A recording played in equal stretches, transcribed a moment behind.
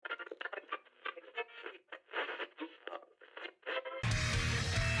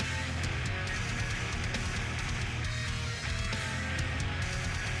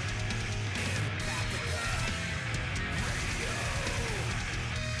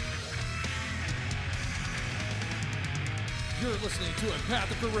You're listening to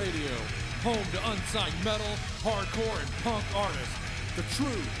Empathica Radio, home to unsigned metal, hardcore, and punk artists. The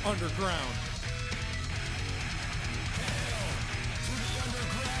true underground.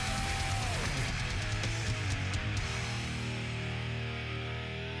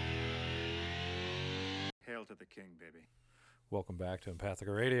 Hail to the king, baby. Welcome back to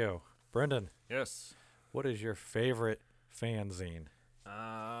Empathica Radio. Brendan, Yes. what is your favorite fanzine?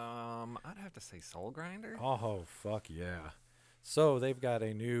 I'd have to say Soul Grinder. Oh, fuck yeah. So they've got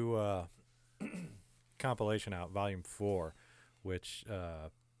a new compilation out, Volume 4, which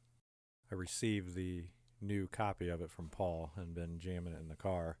I received the new copy of it from Paul and been jamming it in the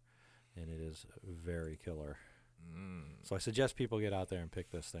car, and it is very killer. So I suggest people get out there and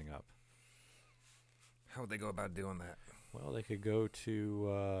pick this thing up. How would they go about doing that? Well, they could go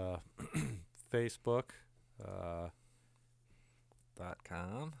to Facebook.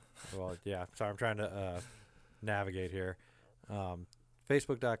 .com. Well, yeah. Sorry, I'm trying to navigate here.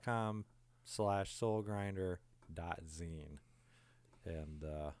 Facebook.com/soulgrinder.zine. And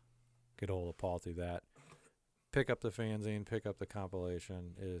get a hold of Paul through that. Pick up the fanzine, pick up the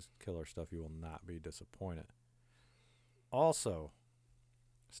compilation. It is killer stuff. You will not be disappointed. Also,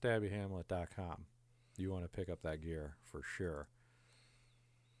 stabbyhamlet.com. You want to pick up that gear for sure.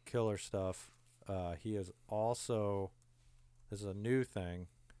 Killer stuff. He is also, this is a new thing,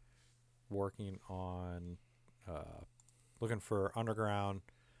 working on looking for underground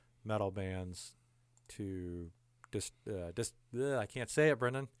metal bands to I can't say it,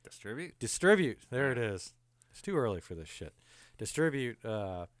 Brendan. Distribute. There it is. It's too early for this shit. Distribute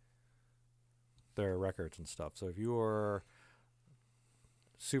their records and stuff. So if you are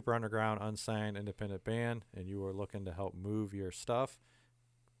super underground, unsigned, independent band, and you are looking to help move your stuff,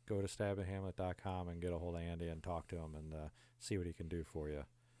 go to stabbyhamlet.com and get a hold of Andy and talk to him and see what he can do for you.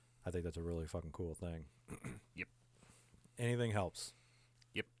 I think that's a really fucking cool thing. Yep. Anything helps.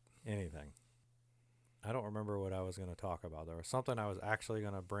 Yep. Anything. I don't remember what I was going to talk about. There was something I was actually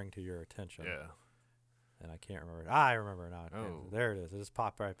going to bring to your attention. Yeah. And I can't remember. I remember now. Oh. There it is. It just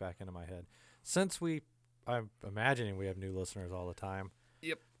popped right back into my head. Since I'm imagining we have new listeners all the time.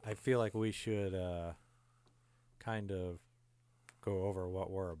 Yep. I feel like we should kind of go over what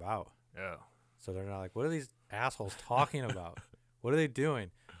we're about. Yeah. So they're not like, what are these assholes talking about? What are they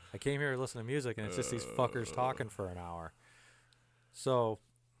doing? I came here to listen to music, and it's just these fuckers talking for an hour. So,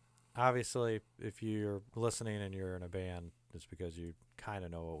 obviously, if you're listening and you're in a band, it's because you kind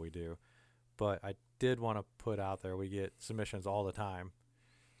of know what we do. But I did want to put out there, we get submissions all the time.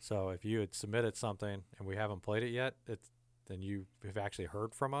 So if you had submitted something and we haven't played it yet, then you have actually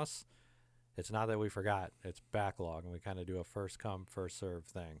heard from us. It's not that we forgot. It's backlog, and we kind of do a first come, first serve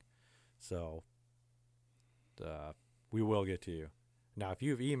thing. So we will get to you. Now, if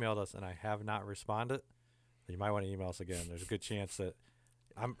you've emailed us and I have not responded, then you might want to email us again. There's a good chance that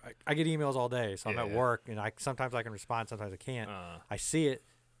I get emails all day, so I'm at work, and sometimes I can respond, sometimes I can't. I see it,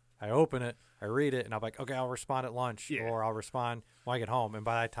 I open it, I read it, and I'm like, okay, I'll respond at lunch, or I'll respond when I get home. And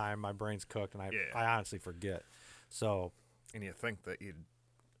by that time, my brain's cooked, and I honestly forget. So, and you think that you'd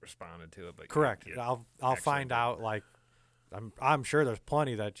responded to it, but correct. I'll find out. Like, I'm sure there's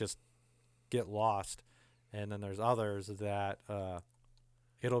plenty that just get lost, and then there's others that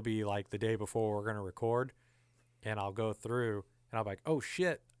it'll be like the day before we're gonna record, and I'll go through and I'll be like, oh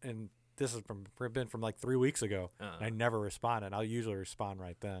shit, and this has been from like 3 weeks ago, and I never responded. I'll usually respond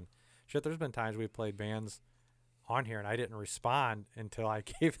right then. Shit, there's been times we've played bands on here and I didn't respond until I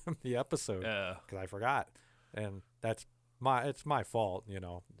gave them the episode because I forgot, and it's my fault,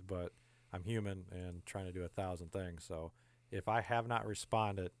 but I'm human and trying to do 1,000 things. So if I have not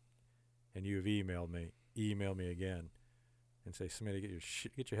responded and you've emailed me, email me again and say, Smitty,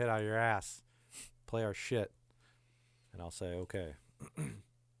 get your head out of your ass, play our shit, and I'll say okay,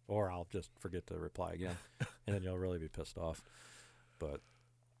 or I'll just forget to reply again, and then you'll really be pissed off. But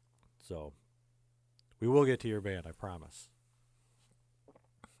so we will get to your band, I promise.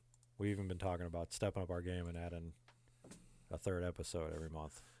 We've even been talking about stepping up our game and adding a third episode every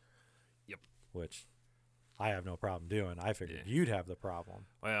month. Yep. Which I have no problem doing. I figured you'd have the problem.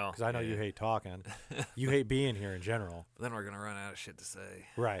 Well, because I know you hate talking. You hate being here in general. But then we're going to run out of shit to say.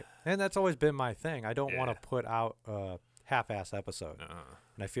 Right. And that's always been my thing. I don't want to put out a half-ass episode.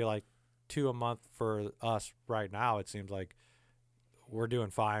 And I feel like 2 a month for us right now, it seems like we're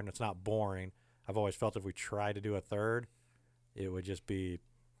doing fine. It's not boring. I've always felt if we tried to do a third, it would just be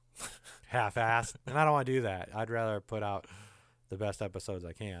half-assed. And I don't want to do that. I'd rather put out the best episodes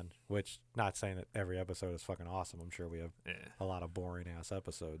I can, which, not saying that every episode is fucking awesome. I'm sure we have a lot of boring ass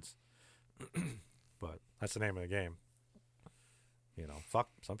episodes, but that's the name of the game. Fuck,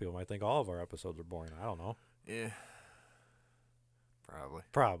 some people might think all of our episodes are boring. I don't know. Yeah.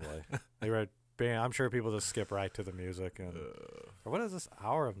 Probably. They were. I'm sure people just skip right to the music. And or what is this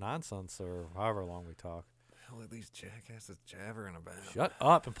hour of nonsense or however long we talk? Hell, these jackasses jabbering about. Shut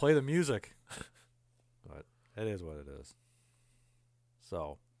up and play the music. But it is what it is.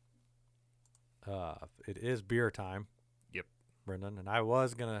 So, it is beer time. Yep. Brendan, and I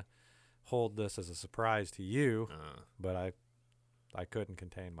was gonna hold this as a surprise to you, but I couldn't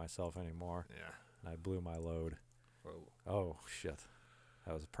contain myself anymore. Yeah. And I blew my load. Whoa. Oh shit,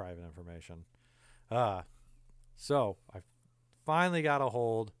 that was private information. So I finally got a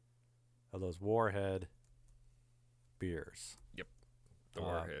hold of those Warhead beers. Yep. The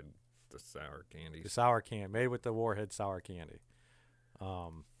Warhead, the sour candies. The sour can made with the Warhead sour candy.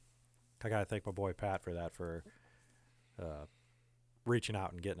 I gotta thank my boy Pat for that, for reaching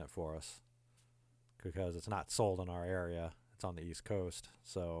out and getting it for us, because it's not sold in our area. It's on the East Coast,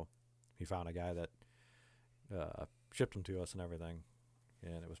 so he found a guy that shipped them to us and everything,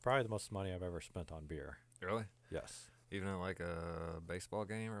 and it was probably the most money I've ever spent on beer. Really? Yes. Even at like a baseball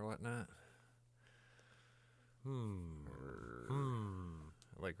game or whatnot?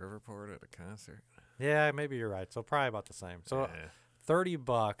 Like Riverport at a concert? Yeah, maybe you're right. So probably about the same. So yeah.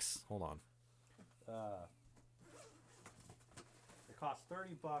 $30. Hold on. It costs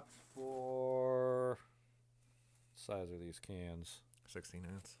 $30 for. What size are these cans? 16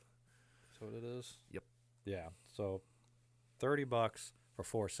 ounce. That's what it is? Yep. Yeah. So $30 for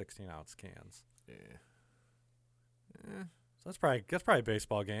 4 16-ounce cans. Yeah. So that's probably a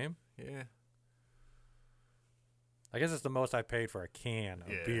baseball game. Yeah. I guess it's the most I paid for a can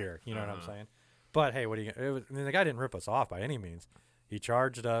of beer. You know what I'm Uh-huh. saying? But hey, the guy didn't rip us off by any means. He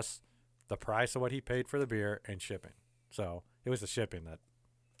charged us the price of what he paid for the beer and shipping. So it was the shipping that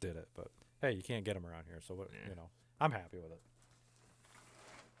did it. But hey, you can't get them around here. So what? Yeah. You know, I'm happy with it.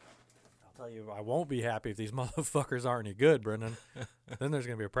 I'll tell you, I won't be happy if these motherfuckers aren't any good, Brendan. Then there's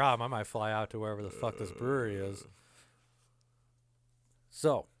gonna be a problem. I might fly out to wherever the fuck this brewery is.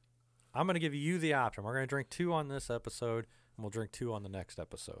 So I'm going to give you the option. We're going to drink 2 on this episode, and we'll drink 2 on the next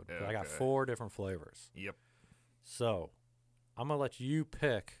episode. Okay. I got 4 different flavors. Yep. So I'm going to let you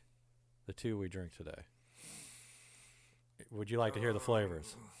pick the 2 we drink today. Would you like to hear the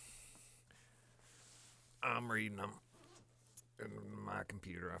flavors? I'm reading them. In my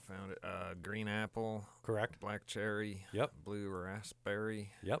computer, I found it. Green apple. Correct. Black cherry. Yep. Blue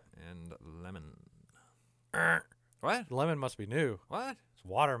raspberry. Yep. And lemon. What? Lemon must be new. What? It's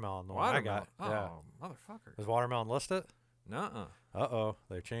watermelon, the one I got. Oh, Yeah. motherfucker. Does watermelon listed? Nuh-uh. Uh-oh.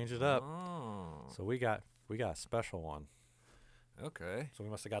 They changed it up. Oh. So we got a special one. Okay. So we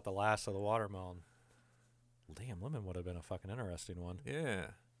must have got the last of the watermelon. Damn, lemon would have been a fucking interesting one. Yeah.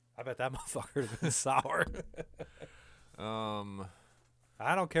 I bet that motherfucker would have been sour.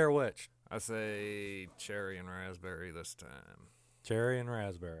 I don't care which. I say cherry and raspberry this time. Cherry and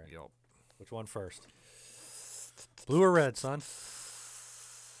raspberry. Yep. Which one first? Blue or red, son?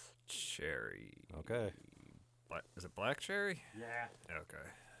 Cherry. Okay. Is it black cherry? Yeah. Okay.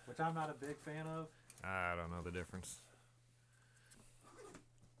 Which I'm not a big fan of. I don't know the difference.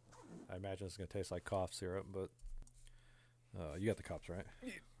 I imagine it's going to taste like cough syrup, but you got the cups, right?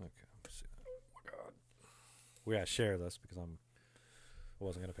 Yeah. Okay. Let's see. Oh, my God. We got to share this because I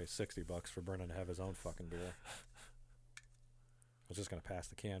wasn't going to pay $60 for Brendan to have his own fucking beer. I was just going to pass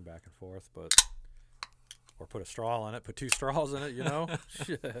the can back and forth, but... Or put a straw in it. Put 2 straws in it, you know?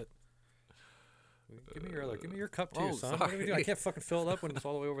 Shit. Give me your cup too, son. What do we do? I can't fucking fill it up when it's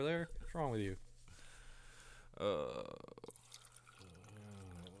all the way over there. What's wrong with you?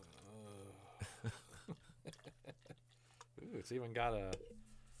 Ooh, it's even got a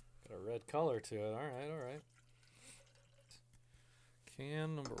red color to it. All right.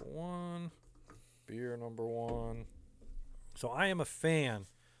 Can number 1, beer number 1. So I am a fan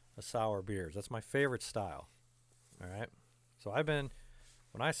of sour beers. That's my favorite style. All right. So when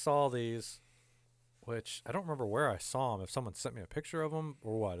I saw these, which I don't remember where I saw them, if someone sent me a picture of them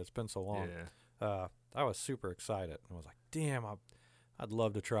or what. It's been so long. Yeah. I was super excited. I was like, damn, I'd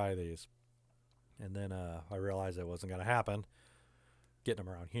love to try these. And then I realized it wasn't going to happen getting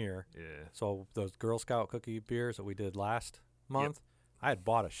them around here. Yeah. So those Girl Scout cookie beers that we did last month, I had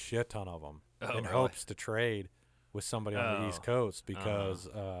bought a shit ton of them in hopes to trade with somebody on the East Coast because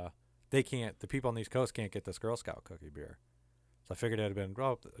the people on the East Coast can't get this Girl Scout cookie beer. So I figured it had been,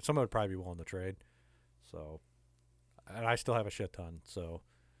 someone would probably be willing to trade. So, and I still have a shit ton. So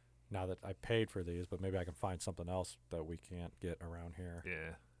now that I paid for these, but maybe I can find something else that we can't get around here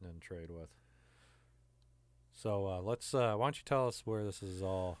and trade with. So let's, why don't you tell us where this is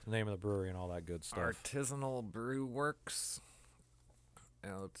all, the name of the brewery and all that good stuff. Artisanal Brew Works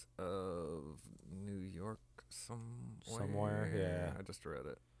out of New York Somewhere, yeah. I just read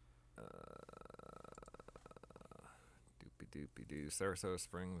it. Doopy doopy doo. Sarasota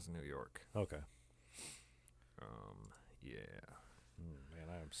Springs, New York. Okay. Yeah. Man,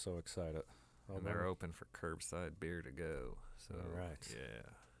 I am so excited. And they're open for curbside beer to go. So, all right. Yeah.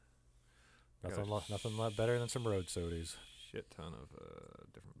 Nothing better than some road sodies. Shit ton of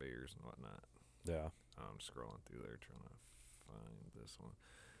different beers and whatnot. Yeah. I'm scrolling through there trying to find this one.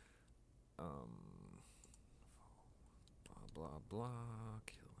 Blah, blah, blah.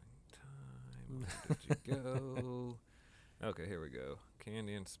 Killing time. Where did you go? Okay, here we go.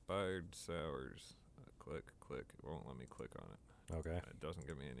 Candy-inspired sours. Click. It won't let me click on it. Okay. It doesn't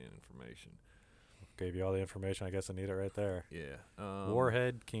give me any information. Gave you all the information. I guess I need it right there. Yeah.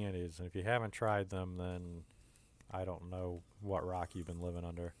 Warhead candies. And if you haven't tried them, then I don't know what rock you've been living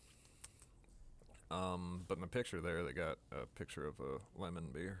under. But in the picture there, they got a picture of a lemon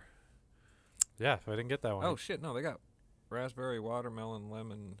beer. Yeah, I didn't get that one. Oh, shit, no, they got raspberry, watermelon,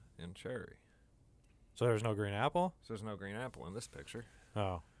 lemon, and cherry. So there's no green apple? So there's no green apple in this picture.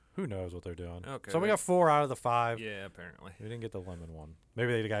 Oh, who knows what they're doing. Okay. So we got 4 out of the 5. Yeah, apparently. We didn't get the lemon one.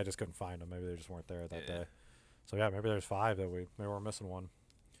 Maybe the guy just couldn't find them. Maybe they just weren't there that day. So yeah, maybe there's 5 that maybe we're missing one.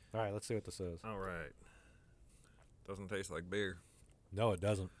 All right, let's see what this is. All right. Doesn't taste like beer. No, it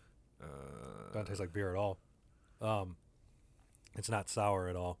doesn't. Doesn't taste like beer at all. It's not sour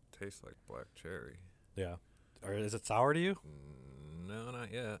at all. Tastes like black cherry. Yeah. Or is it sour to you? No,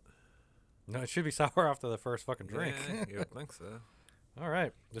 not yet. No, it should be sour after the first fucking drink. Yeah, you would think so. All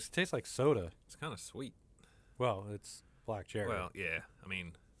right. This tastes like soda. It's kind of sweet. Well, it's black cherry. Well, yeah. I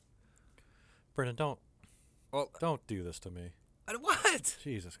mean, Brendan, well, don't do this to me. what?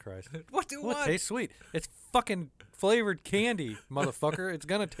 Jesus Christ. What do Well, what? it tastes sweet. It's fucking flavored candy, motherfucker. It's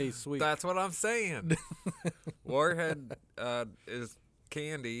gonna taste sweet. That's what I'm saying. Warhead is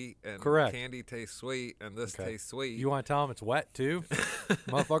candy, and Correct. candy tastes sweet, and this Okay. tastes sweet. You want to tell them it's wet too?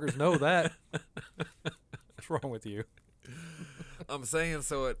 Motherfuckers know that. What's wrong with you? I'm saying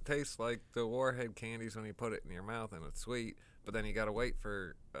so it tastes like the Warhead candies when you put it in your mouth and it's sweet, but then you got to wait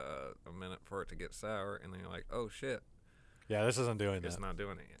for a minute for it to get sour, and then you're like, oh shit, Yeah, this isn't doing it's that. not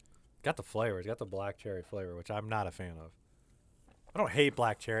doing it yet. Got the flavor. It's got the black cherry flavor, which I'm not a fan of. I don't hate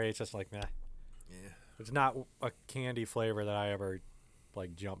black cherry. It's just like, nah. Yeah. It's not a candy flavor that I ever,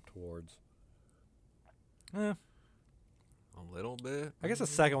 like, jump towards. A little bit. I guess the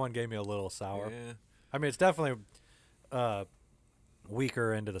second one gave me a little sour. Yeah. I mean, it's definitely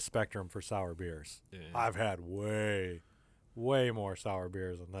weaker into the spectrum for sour beers. Yeah. I've had way more sour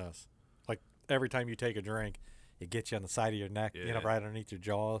beers than this. Like, every time you take a drink, it gets you on the side of your neck, Yeah. right underneath your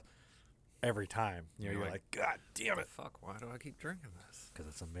jaw. Every time. You're like, God damn it. Fuck, why do I keep drinking this? Because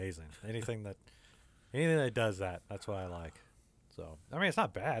it's amazing. Anything that does that, that's what I like. So, I mean, it's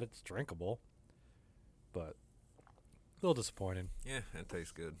not bad. It's drinkable. But a little disappointing. Yeah, it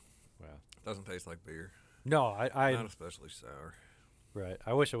tastes good. Well, Doesn't taste like beer. no, I Not especially sour. right.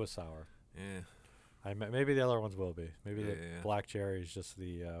 I wish it was sour. Yeah. Maybe the other ones will be. Maybe the Yeah. black cherry is just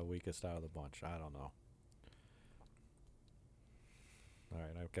the weakest out of the bunch. I don't know. All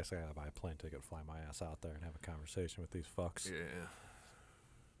right, I guess I gotta buy a plane ticket, fly my ass out there, and have a conversation with these fucks. Yeah.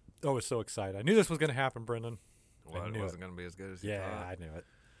 I was so excited. I knew this was gonna happen, Brendan. Well, it knew wasn't going to be as good as you Yeah, thought. I knew it.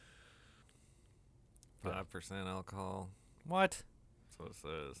 5% alcohol. What? That's what it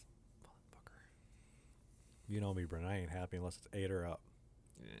says. You know me, Brendan. I ain't happy unless it's 8 or up.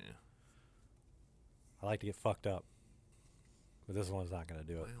 Yeah. I like to get fucked up, but this one's not gonna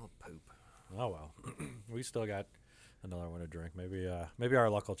do it. Well, poop. Oh well. We still got another one to drink. Maybe our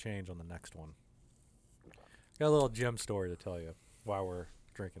luck will change on the next one. Got a little gem story to tell you while we're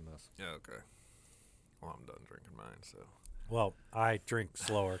drinking this. Yeah, okay. Well, I'm done drinking mine, so. Well, I drink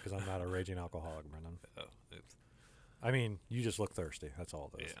slower because I'm not a raging alcoholic, Brendan. Oh, oops. I mean, you just look thirsty. That's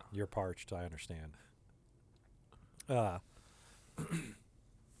all it is. Yeah. You're parched. I understand.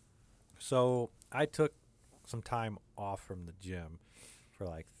 So I took some time off from the gym for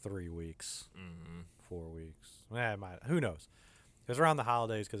like 3 weeks, 4 weeks. Who knows? It was around the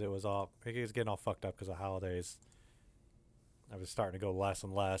holidays because it was getting all fucked up because of holidays. I was starting to go less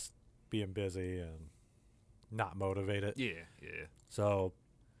and less, being busy and not motivated. Yeah, yeah. So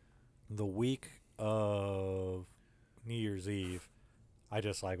the week of New Year's Eve, I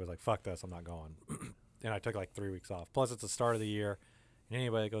just was like, fuck this, I'm not going. And I took like 3 weeks off. Plus, it's the start of the year. And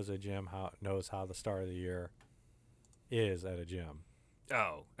anybody that goes to a gym knows how the start of the year is at a gym.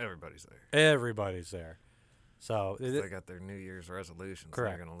 Oh, everybody's there. Everybody's there. So They got their New Year's resolutions.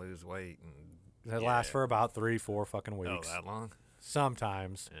 Correct. They're going to lose weight. And it lasts for about 3-4 fucking Oh, weeks. that long?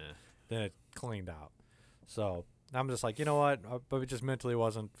 Sometimes. Yeah. Then it cleaned out. So I'm just like, you know what? But it just mentally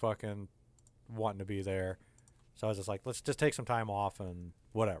wasn't fucking wanting to be there. So I was just like, let's just take some time off and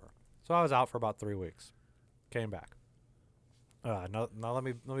whatever. So I was out for about 3 weeks. Came back. Now let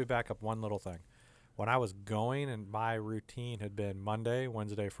me back up one little thing. When I was going, and my routine had been Monday,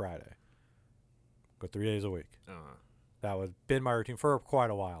 Wednesday, Friday. Go 3 days a week. That was been my routine for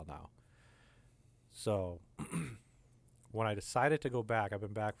quite a while now. So when I decided to go back, I've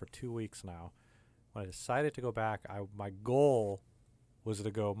been back for 2 weeks now. When I decided to go back, my goal was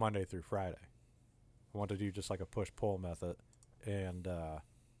to go Monday through Friday. I wanted to do just like a push-pull method. And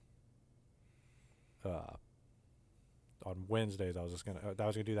on Wednesdays, I was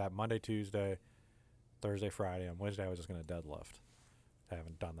gonna do that Monday, Tuesday, Thursday, Friday. On Wednesday, I was just gonna deadlift. I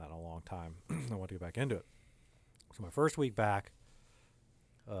haven't done that in a long time. I want to get back into it. So my first week back,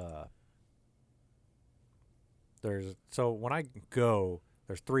 when I go,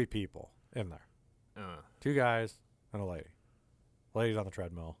 there's 3 people in there. 2 guys and a lady. The lady's on the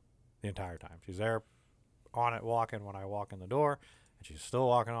treadmill the entire time. She's there on it walking when I walk in the door, and she's still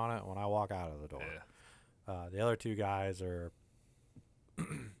walking on it when I walk out of the door. The other 2 guys are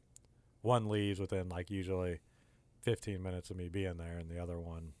one leaves within like usually 15 minutes of me being there, and the other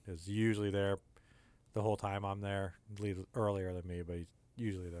one is usually there the whole time I'm there. Leaves earlier than me, but he's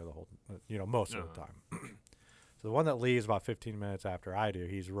usually there the whole, most of the time. So the one that leaves about 15 minutes after I do,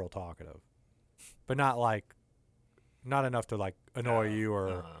 he's real talkative, but not enough to like annoy you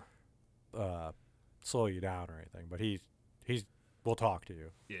or slow you down or anything. But he's will talk to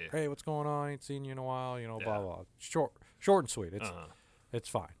you. Yeah. Hey, what's going on? Ain't seen you in a while. Blah blah. Short and sweet. It's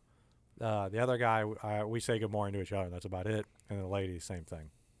fine. The other guy, we say good morning to each other. That's about it. And the lady, same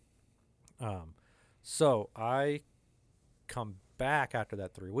thing. So I come back after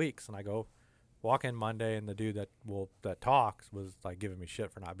that 3 weeks, and I go walk in Monday, and the dude that talks was like giving me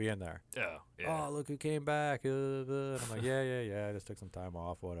shit for not being there. Yeah. Oh, look who came back. And I'm like, yeah. I just took some time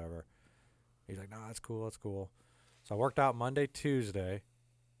off, whatever. He's like, no, that's cool. So I worked out Monday, Tuesday.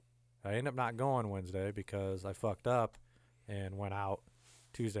 I ended up not going Wednesday because I fucked up and went out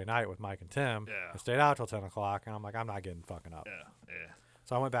Tuesday night with Mike and Tim. Yeah. I stayed out till 10 o'clock, and I'm like, I'm not getting fucking up. Yeah.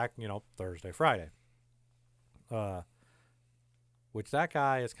 So I went back, Thursday, Friday. Which that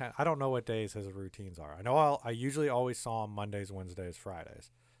guy is I don't know what days his routines are. I know I usually always saw him Mondays, Wednesdays,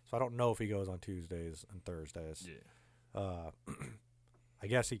 Fridays. So I don't know if he goes on Tuesdays and Thursdays. Yeah. I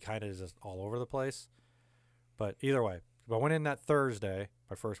guess he kind of is just all over the place. But either way, I went in that Thursday,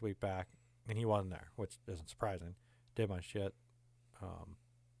 my first week back, and he wasn't there, which isn't surprising. Did my shit.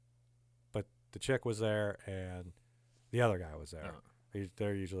 But the chick was there, and the other guy was there.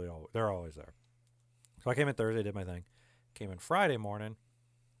 They're always there. So I came in Thursday, did my thing. Came in Friday morning,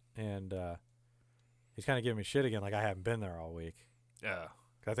 and he's kind of giving me shit again, like I haven't been there all week. Yeah.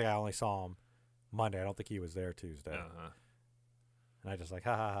 'Cause I think I only saw him Monday. I don't think he was there Tuesday. And I just like,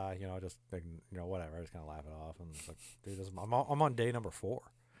 just like, whatever. I just kind of laugh it off. And it's like, dude, I'm on day number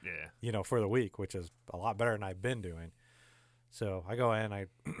 4. Yeah. For the week, which is a lot better than I've been doing. So I go in, I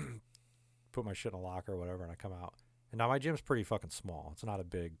put my shit in a locker or whatever, and I come out. And now my gym's pretty fucking small. It's not a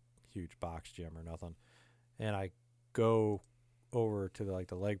big, huge box gym or nothing. And I go over to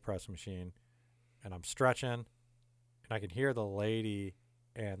the leg press machine, and I'm stretching, and I can hear the lady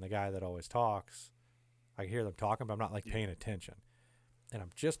and the guy that always talks. I can hear them talking, but I'm not paying attention. And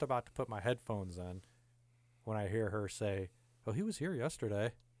I'm just about to put my headphones in when I hear her say, "Oh, he was here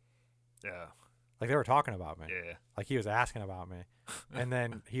yesterday." Yeah. Like they were talking about me. Yeah. Like he was asking about me. And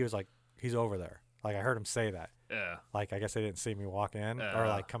then he was like, he's over there. Like I heard him say that. Yeah. Like I guess they didn't see me walk in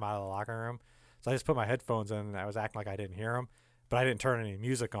or come out of the locker room. So I just put my headphones in, and I was acting like I didn't hear him, but I didn't turn any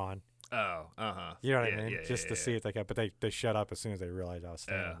music on. Oh, You know what I mean? Just to see if they could, but they shut up as soon as they realized I was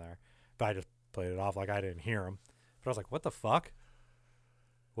standing there. But I just played it off like I didn't hear him. But I was like, what the fuck?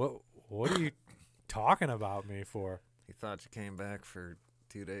 What are you talking about me for? He thought you came back for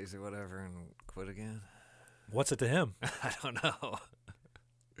 2 days or whatever and quit again? What's it to him? I don't know.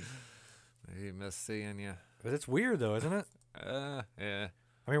 He missed seeing you. But it's weird though, isn't it? Yeah.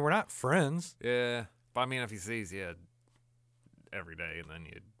 I mean, we're not friends. Yeah. But I mean, if he sees you every day and then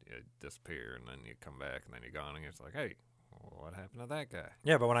you disappear and then you come back and then you're gone and it's like, hey, what happened to that guy?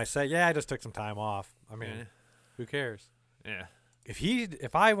 Yeah, but when I say, I just took some time off. I mean, who cares? Yeah.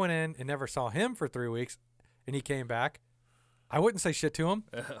 If I went in and never saw him for 3 weeks and he came back, I wouldn't say shit to him.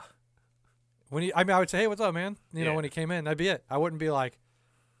 I would say, hey, what's up, man? When he came in, that'd be it. I wouldn't be like,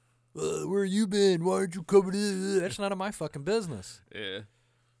 where you been? Why aren't you coming in? That's none of my fucking business. Yeah.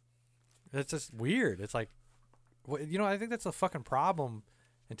 It's just weird. It's like, I think that's a fucking problem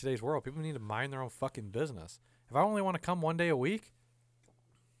in today's world. People need to mind their own fucking business. If I only want to come one day a week,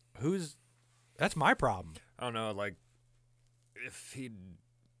 that's my problem. I don't know, if he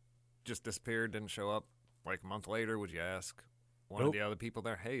just disappeared, didn't show up like a month later, would you ask one Nope. of the other people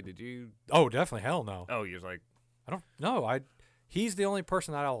there, hey, did you? Oh, definitely. Hell no. Oh, you're like, I don't know. He's the only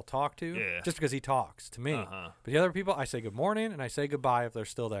person that I will talk to Yeah. just because he talks to me. uh-huh. But the other people, I say good morning and I say goodbye if they're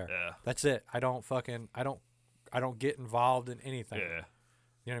still there. Yeah. That's it. I don't get involved in anything. Yeah.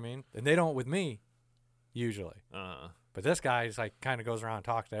 You know what I mean? And they don't with me, usually. Uh-huh. But this guy is like kind of goes around and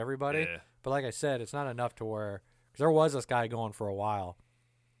talks to everybody. Yeah. But like I said, it's not enough to where, because there was this guy going for a while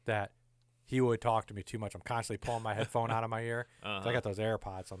that he would talk to me too much. I'm constantly pulling my headphone out of my ear. Uh-huh. So I got those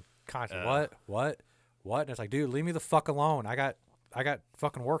AirPods. I'm constantly, Yeah. what? And it's like, dude, leave me the fuck alone. I got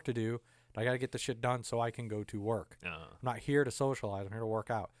fucking work to do. I got to get the shit done so I can go to work. Uh-huh. I'm not here to socialize. I'm here to work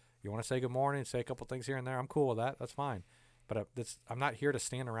out. You want to say good morning, say a couple things here and there. I'm cool with that. That's fine. But I'm not here to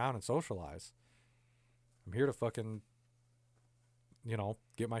stand around and socialize. I'm here to fucking,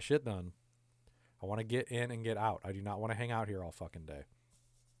 get my shit done. I want to get in and get out. I do not want to hang out here all fucking day.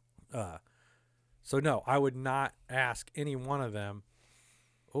 So no, I would not ask any one of them,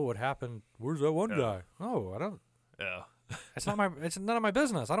 oh, what happened? Where's that one Yeah. guy? Oh, I don't. Yeah. It's none of my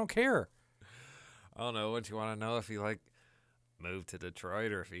business. I don't care. I don't know. What you want to know if he like moved to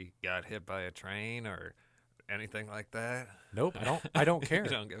Detroit or if he got hit by a train or anything like that? Nope. I don't care. You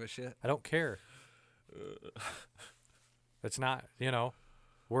don't give a shit. I don't care. It's not,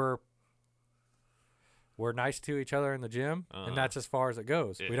 we're nice to each other in the gym, and that's as far as it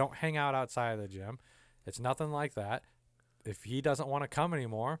goes. Yeah. We don't hang out outside of the gym. It's nothing like that. If he doesn't want to come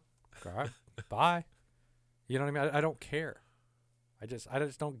anymore, all right, bye. You know what I mean? I don't care. I just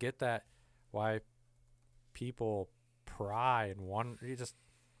don't get that, why people pry and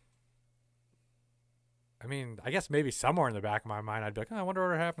I mean, I guess maybe somewhere in the back of my mind, I'd be like, oh, I wonder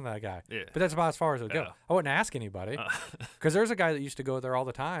what happened to that guy. Yeah. But that's about as far as it would go. Yeah. I wouldn't ask anybody. Because there's a guy that used to go there all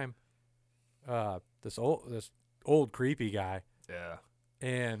the time. This old creepy guy. Yeah.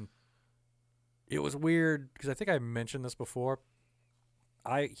 And it was weird because I think I mentioned this before.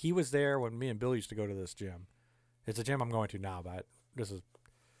 He was there when me and Bill used to go to this gym. It's a gym I'm going to now, but this is a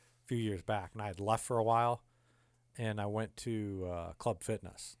few years back. And I had left for a while. And I went to Club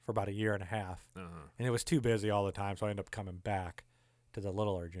Fitness for about a year and a half. Uh-huh. And it was too busy all the time, so I ended up coming back to the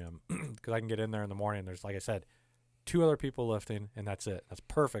littler gym because I can get in there in the morning. There's, like I said, 2 other people lifting, and that's it. That's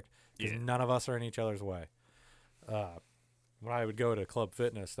perfect because Yeah. none of us are in each other's way. When I would go to Club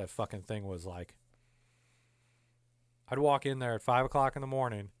Fitness, that fucking thing was like, I'd walk in there at 5 o'clock in the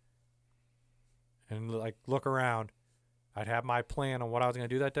morning and like look around. I'd have my plan on what I was going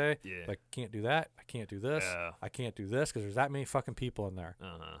to do that day. Yeah. Like, can't do that. I can't do this. Yeah. I can't do this because there's that many fucking people in there.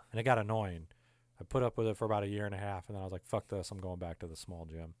 Uh-huh. And it got annoying. I put up with it for about a year and a half, and then I was like, fuck this. I'm going back to the small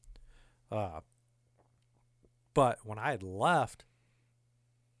gym. But when I had left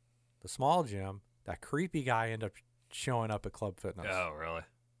the small gym, that creepy guy ended up showing up at Club Fitness. Oh, really?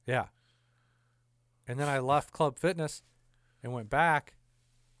 Yeah. And then I left Club Fitness and went back,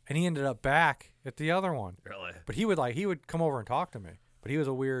 and he ended up back at the other one. Really? But he would come over and talk to me. But he was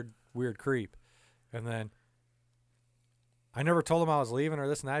a weird creep. And then I never told him I was leaving or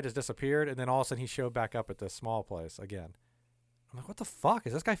this and that. I just disappeared. And then all of a sudden he showed back up at this small place again. I'm like, what the fuck?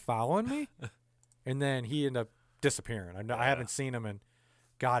 Is this guy following me? And then he ended up disappearing. I haven't seen him in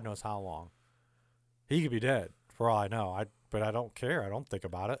God knows how long. He could be dead for all I know. But I don't care. I don't think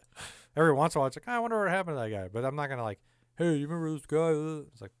about it. Every once in a while, it's like, I wonder what happened to that guy. But I'm not going to like, hey, you remember this guy?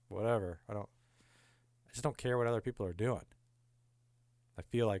 It's like, whatever. I just don't care what other people are doing. I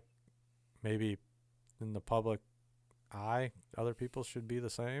feel like maybe in the public eye, other people should be the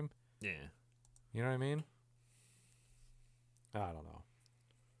same. Yeah. You know what I mean? I don't know.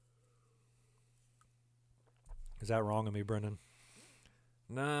 Is that wrong of me, Brendan?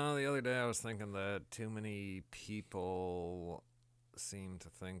 No, the other day I was thinking that too many people seem to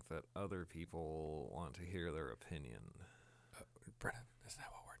think that other people want to hear their opinion. Brendan, isn't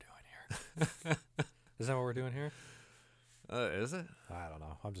that what we're doing here? Isn't that what we're doing here? Is it? I don't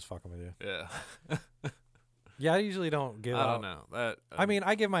know. I'm just fucking with you. Yeah. Yeah, I usually don't give I out. don't know. That I mean,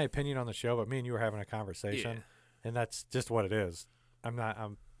 I give my opinion on the show, but me and you were having a conversation, and that's just what it is. How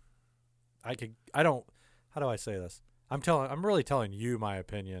do I say this? I'm really telling you my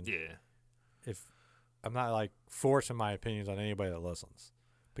opinion. Yeah. If I'm not like forcing my opinions on anybody that listens,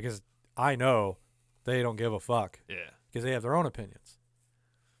 because I know they don't give a fuck Yeah. because they have their own opinions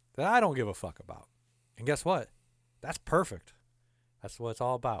that I don't give a fuck about. And guess what? That's perfect. That's what it's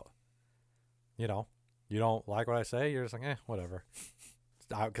all about. You don't like what I say, you're just like, whatever.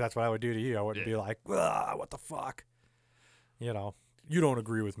 Because that's what I would do to you. I wouldn't be like, what the fuck? You don't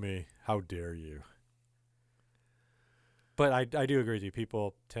agree with me. How dare you? But I do agree with you.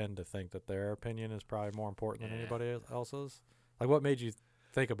 People tend to think that their opinion is probably more important than anybody else's. Like, what made you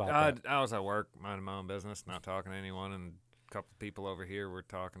think about that? I was at work, minding my own business, not talking to anyone, and a couple of people over here were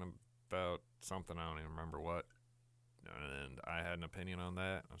talking about something. I don't even remember what. And I had an opinion on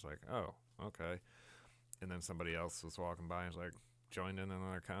that. I was like, oh, okay. And then somebody else was walking by and was like, joined in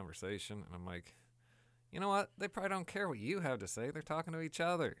another conversation. And I'm like, you know what? They probably don't care what you have to say. They're talking to each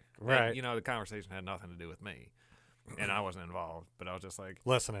other. Right. And, you know, the conversation had nothing to do with me. And I wasn't involved. But I was just like,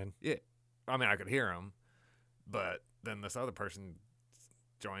 Listening. yeah. I mean, I could hear them. But then this other person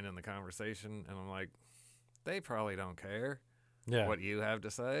joined in the conversation. And I'm like, they probably don't care Yeah. what you have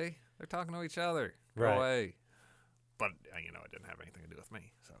to say. They're talking to each other. Go Right. away. But, you know, it didn't have anything to do with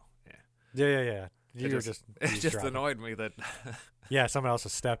me. So, yeah. Yeah. You It were just eavesdropping. annoyed me that, Yeah, someone else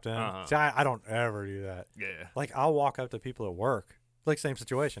has stepped in. Uh-huh. See, I don't ever do that. yeah. Like, I'll walk up to people at work. Like, same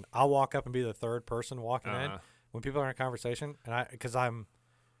situation. I'll walk up and be the third person walking in Uh-huh. when people are in a conversation, and because I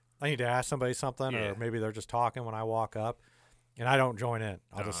need to ask somebody something, Yeah. or maybe they're just talking when I walk up, and I don't join in.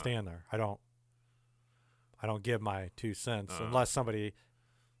 I'll just Uh-huh. stand there. I don't give my 2 cents Uh-huh. unless somebody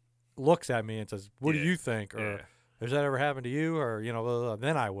looks at me and says, "What do Yeah. you think?" Or Yeah. "Has that ever happened to you?" Or blah, blah, blah.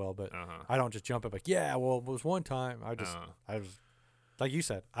 Then I will, but Uh-huh. I don't just jump up like, "Yeah, well, it was one time." I was like you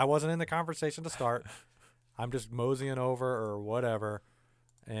said, I wasn't in the conversation to start. I'm just moseying over or whatever,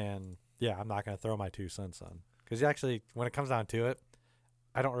 and yeah, I'm not going to throw my 2 cents in because actually, when it comes down to it,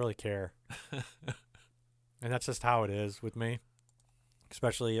 I don't really care, and that's just how it is with me,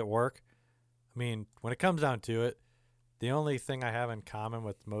 especially at work. I mean, when it comes down to it, the only thing I have in common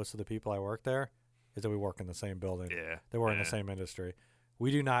with most of the people I work there is that we work in the same building. Yeah. That we're in Yeah. the same industry. We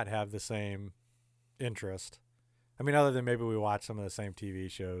do not have the same interest. I mean, other than maybe we watch some of the same TV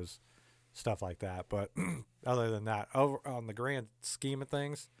shows, stuff like that. But other than that, over on the grand scheme of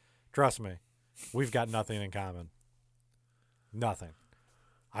things, trust me, we've got nothing in common. Nothing.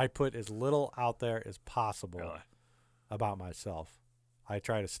 I put as little out there as possible Really? about myself. I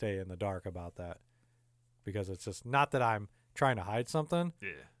try to stay in the dark about that because it's just not that I'm trying to hide something,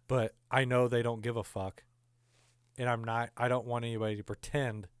 Yeah. but I know they don't give a fuck. And I don't want anybody to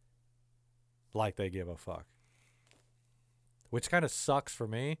pretend like they give a fuck. Which kind of sucks for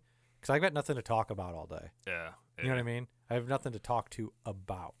me because I got nothing to talk about all day. Yeah. You know what I mean? I have nothing to talk to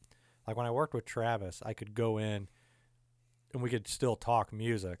about. Like when I worked with Travis, I could go in and we could still talk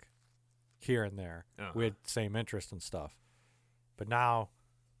music here and there. Uh-huh. We had same interest and stuff. But now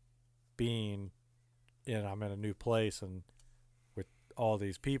I'm in a new place and with all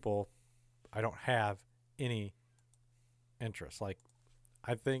these people, I don't have any interest. Like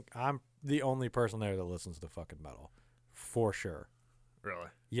I think I'm the only person there that listens to fucking metal. For sure. Really?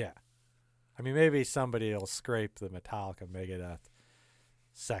 Yeah. I mean, maybe somebody will scrape the Metallica Megadeth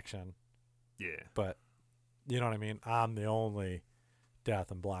section, Yeah. but you know what I mean? I'm the only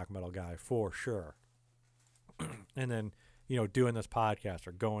death and black metal guy for sure. And then, doing this podcast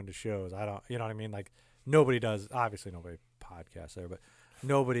or going to shows, I don't, you know what I mean? Like nobody does, obviously nobody podcasts there, but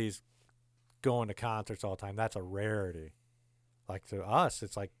nobody's going to concerts all the time. That's a rarity. Like to us,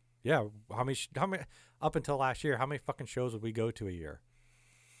 it's like, yeah, how many, up until last year, how many fucking shows would we go to a year?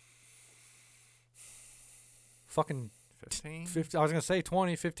 Fucking 15? 50, I was going to say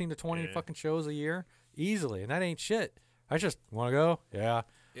 15 to 20 Yeah. fucking shows a year easily. And that ain't shit. I just want to go. Yeah.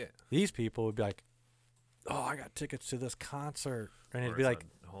 Yeah. These people would be like, oh, I got tickets to this concert. And it'd Or be it's like,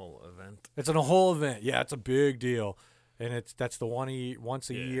 a whole event. it's a whole event. Yeah, it's a big deal. And that's the once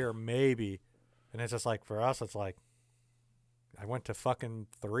a Yeah. year, maybe. And it's just like, for us, it's like, I went to fucking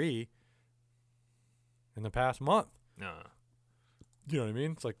 3 in the past month. No. You know what I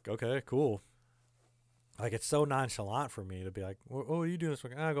mean? It's like, okay, cool. Like, it's so nonchalant for me to be like, what are you doing this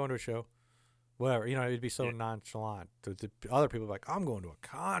weekend? I'm going to a show. Whatever. It'd be so Yeah. nonchalant. To other people be like, I'm going to a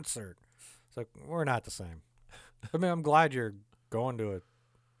concert. It's like, we're not the same. I mean, I'm glad you're going to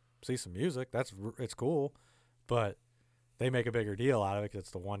see some music. It's cool. But they make a bigger deal out of it because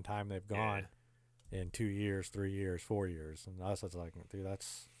it's the one time they've gone in 2 years, 3 years, 4 years. And us, it's like, dude,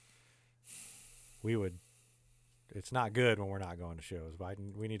 it's not good when we're not going to shows, but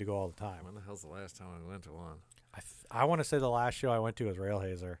we need to go all the time. When the hell's the last time we went to one? I want to say the last show I went to was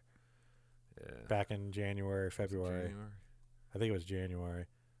Railhazer Yeah. back in January, February. January? I think it was January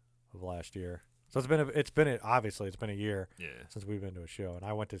of last year. So obviously it's been a year Yeah. since we've been to a show, and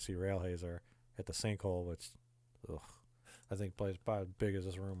I went to see Railhazer at the Sinkhole, which, I think plays about as big as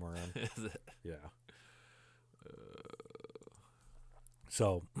this room we're in. Is it? Yeah.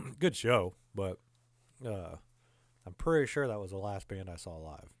 So good show, but I'm pretty sure that was the last band I saw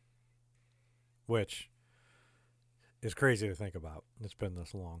live, which is crazy to think about. It's been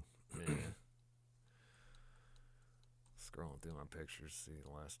this long. Yeah. Scrolling through my pictures, see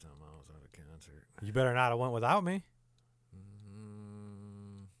the last time I was at a concert. You better not have went without me.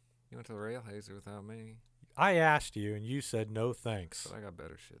 went to the Rail Hazer without me. I asked you, and you said no thanks. But I got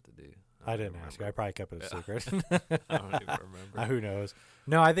better shit to do. I didn't ask you. I probably kept it a secret. I don't even remember. Who knows?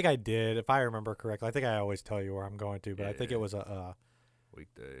 No, I think I did. If I remember correctly, I think I always tell you where I'm going to, but I think it Yeah. was a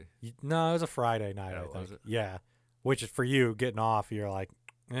Weekday. no, it was a Friday night. Yeah, I think. was it? Yeah, which is for you getting off. You're like,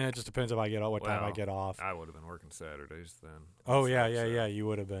 it just depends if I get what time I Well, get off. I would have been working Saturdays then. Oh yeah, So- yeah. You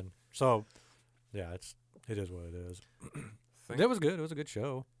would have been. So, yeah, it is what it is. Think It was good. It was a good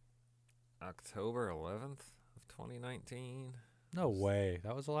show. October 11th of 2019. No way.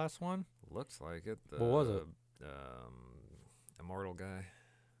 That was the last one. Looks like it. What was it? Immortal guy,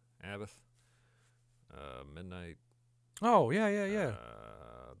 Abbott. Midnight. Oh yeah, yeah, yeah.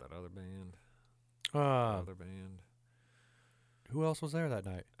 That other band. Uh, Other band. who else was there that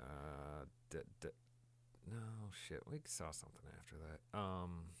night? No shit. We saw something after that.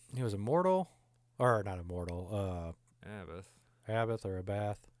 He was Immortal, or not Immortal. Abbott. Abath or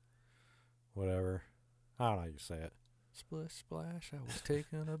Abath, whatever. I don't know how you say it. Splish splash, I was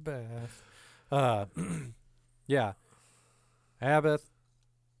taking a bath. Yeah. Abath,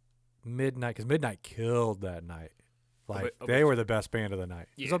 Midnight, because Midnight killed that night. Like, they were the best band of the night.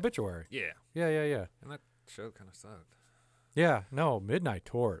 It was Yeah. Obituary. Yeah. Yeah. And that show kind of sucked. Yeah, no, Midnight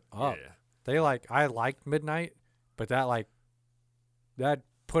tore it up. Yeah. They I liked Midnight, but that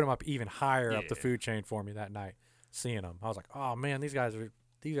put them up even higher up the Yeah. food chain for me that night. Seeing them, I was like, oh man, these guys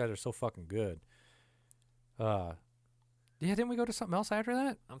are so fucking good. Yeah, didn't we go to something else after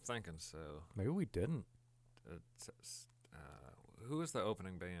that? I'm thinking so. Maybe we didn't. Who was the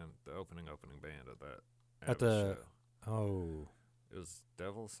opening band? The opening band of that At Abbott the- show? Oh, It was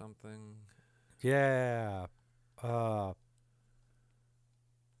Devil something. yeah.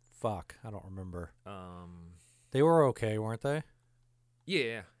 Fuck, I don't remember. They were okay, weren't they?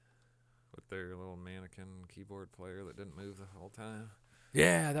 Yeah. With their little mannequin keyboard player that didn't move the whole time.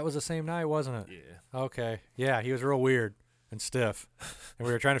 Yeah, that was the same night, wasn't it? Yeah. Okay. Yeah, he was real weird and stiff. And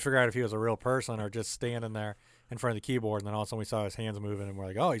we were trying to figure out if he was a real person or just standing there in front of the keyboard. And then all of a sudden we saw his hands moving and we're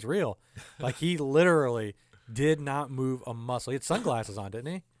like, oh, he's real. Like, he literally did not move a muscle. He had sunglasses on,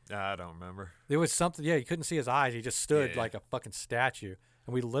 didn't he? I don't remember. There was something. Yeah, you couldn't see his eyes. He just stood Yeah. like a fucking statue.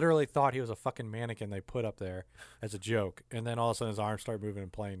 And we literally thought he was a fucking mannequin they put up there as a joke. And then all of a sudden his arms started moving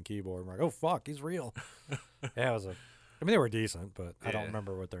and playing keyboard. And we're like, oh, fuck, he's real. Yeah, it was I mean, they were decent, but I don't Yeah.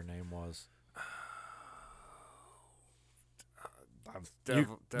 remember what their name was.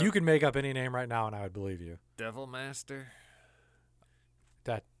 You could make up any name right now and I would believe you. Devil Master.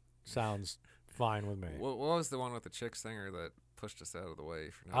 That sounds fine with me. What was the one with the chick singer that pushed us out of the way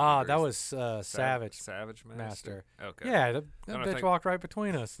for no Ah, good that reason? was Savage Savage Master. Okay. Yeah, that And I bitch think- walked right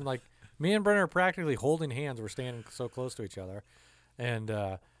between us. And like, me and Brennan are practically holding hands. We're standing so close to each other. And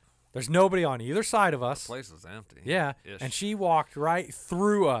there's nobody on either side of The us. place was empty. Yeah. Ish. And she walked right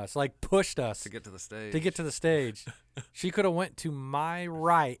through us, like pushed us to get to the stage. to get to the stage. She could have went to my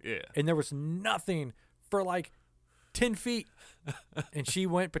right. Yeah. And there was nothing for like 10 feet. And she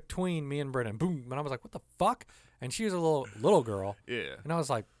went between me and Brennan. Boom. And I was like, what the fuck? And she was a little girl. Yeah. And I was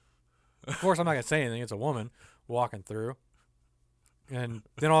like, of course I'm not going to say anything. It's a woman walking through. And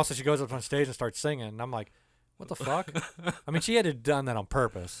then also she goes up on stage and starts singing. And I'm like, what the fuck? I mean, she had to have done that on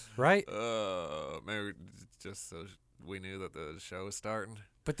purpose, right? Maybe just so we knew that the show was starting.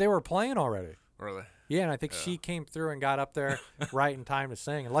 But they were playing already. Or the Yeah, and I think she came through and got up there right in time to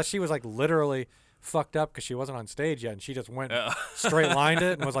sing. Unless she was like literally fucked up because she wasn't on stage yet. And she just went straight lined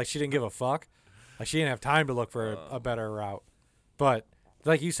it and was like, she didn't give a fuck. Like, she didn't have time to look for a better route. But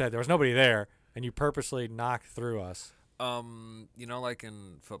like you said, there was nobody there. And you purposely knocked through us. you know, like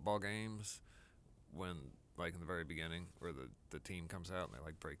in football games, when like in the very beginning, where the team comes out and they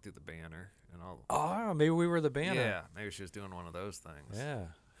like break through the banner and all. Oh, maybe we were the banner. Yeah, maybe she was doing one of those things. Yeah.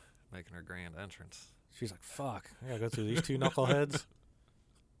 Making her grand entrance. She's like, fuck, I gotta go through these two knuckleheads.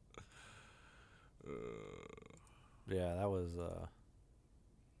 Yeah, that was, yeah,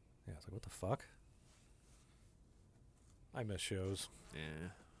 I was like, what the fuck? I miss shows. Yeah,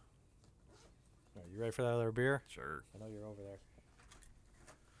 All right, you ready for that other beer? sure. I know you're over there.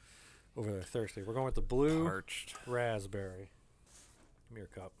 Over there thirsty. We're going with the blue Parched. raspberry. Give me your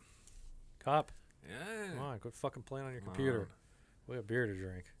cup. Cup? Yeah. Come on, quit fucking playing on your Come computer. on. We have beer to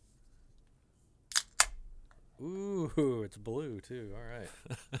drink. Ooh, it's blue too. All right.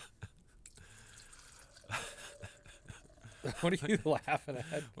 What are you laughing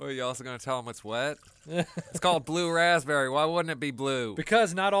at? Well, are you also gonna tell them it's wet? It's called blue raspberry. Why wouldn't it be blue?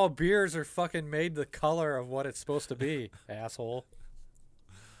 Because not all beers are fucking made the color of what it's supposed to be, asshole.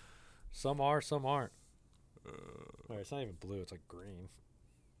 Some are, some aren't. All right, it's not even blue. It's like green.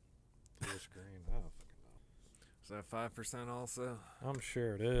 Bluish green. I don't fucking know. that 5% also? I'm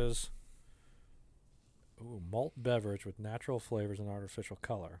sure it is. Ooh, malt beverage with natural flavors and artificial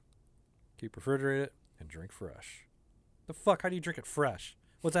color. Keep refrigerated and drink fresh. The fuck? How do you drink it fresh?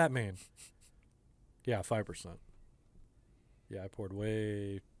 What's that mean? Yeah, 5%. Yeah, I poured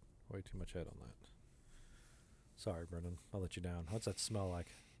way too much head on that. Sorry, Brendan. I'll let you down. What's that smell like?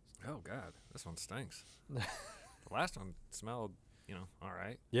 Oh, God. This one stinks. The last one smelled, all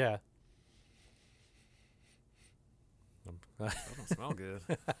right. Yeah. That doesn't smell good.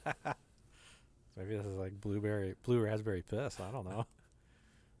 Maybe this is like blue raspberry piss. I don't know.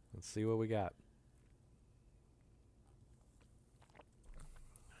 Let's see what we got.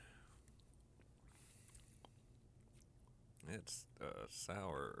 It's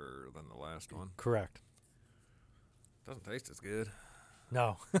sourer than the last one. Correct. Doesn't taste as good.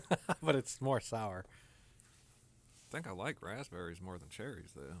 No, but it's more sour. I think I like raspberries more than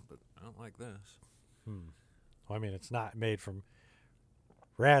cherries, though, but I don't like this. Well, I mean, it's not made from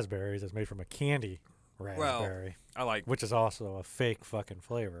raspberries. It's made from a candy raspberry, I like. which is also a fake fucking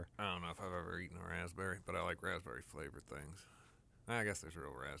flavor. I don't know if I've ever eaten a raspberry, but I like raspberry flavored things. I guess there's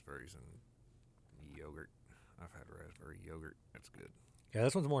real raspberries in yogurt. I've had raspberry yogurt. That's good. Yeah,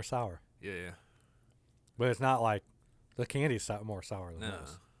 this one's more sour, Yeah. but it's not like the candy's more sour than No.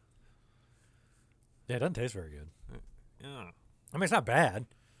 this. Yeah, it doesn't taste very good. Yeah. I mean, it's not bad.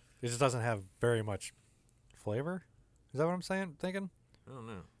 It just doesn't have very much flavor. Is that what I'm saying? Thinking? I don't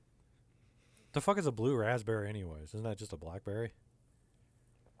know. The fuck is a blue raspberry anyways? Isn't that just a blackberry?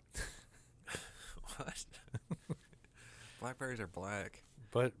 What? Blackberries are black.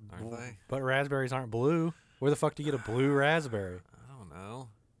 But Aren't they? But raspberries aren't blue. Where the fuck do you get a blue raspberry? I don't know.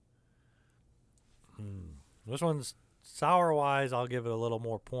 This one's sour wise. I'll give it a little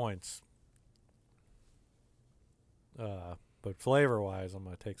more points. But flavor wise, I'm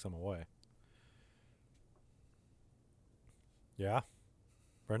gonna take some away. Yeah,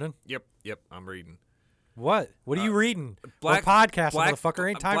 Brendan. Yep. I'm reading. What? What are you reading? Black We're podcasting, motherfucker.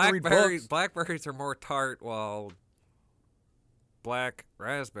 Ain't time to read books. Blackberries are more tart, while black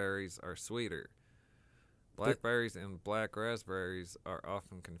raspberries are sweeter. Blackberries and black raspberries are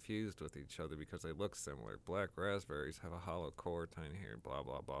often confused with each other because they look similar. Black raspberries have a hollow core, tiny hair, blah,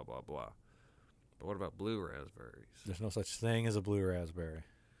 blah, blah, blah, blah. But what about blue raspberries? There's no such thing as a blue raspberry.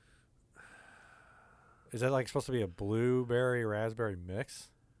 Is that like supposed to be a blueberry raspberry mix?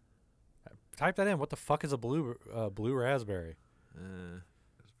 Type that in. What the fuck is a blue raspberry? Yeah,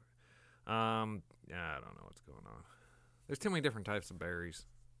 I don't know what's going on. There's too many different types of berries.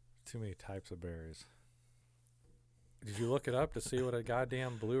 Too many types of berries. Did you look it up to see what a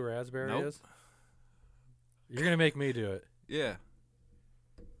goddamn blue raspberry Nope. is? You're gonna make me do it. Yeah,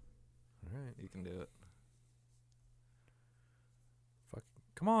 All right. you can do it. Fuck.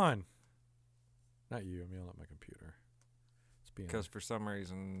 Come on. Not you. I'm yelling at my computer. It's being. Because for some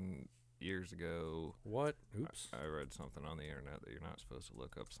reason, years ago, What? Oops. I read something on the internet that you're not supposed to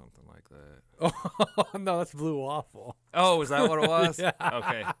look up something like that. Oh no, that's blue waffle. Oh, is that what it was? Yeah.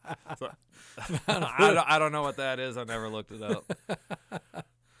 Okay. So, I don't know what that is. I never looked it up.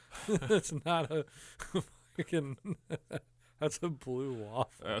 That's not a fucking. That's a blue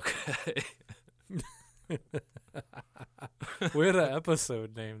waffle. Okay. We had an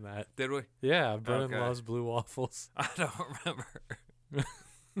episode named that. Did we? Yeah, Brennan Okay. loves blue waffles. I don't remember.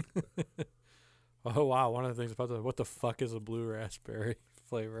 Oh wow, one of the things about what the fuck is a blue raspberry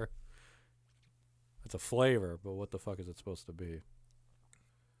flavor? It's a flavor, but what the fuck is it supposed to be?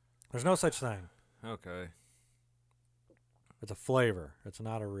 There's no such thing. Okay. It's a flavor. It's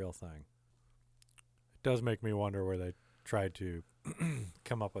not a real thing. It does make me wonder where they tried to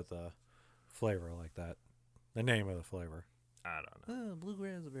come up with a flavor like that. The name of the flavor. I don't know. Oh, blue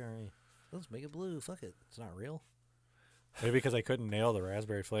raspberry. Let's make it blue. Fuck it. It's not real. Maybe because they couldn't nail the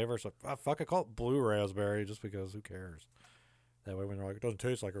raspberry flavor. So fuck it, call it blue raspberry just because who cares? That way when they're like, it doesn't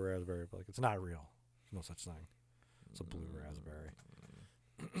taste like a raspberry, but like it's not real. There's no such thing. It's a blue raspberry.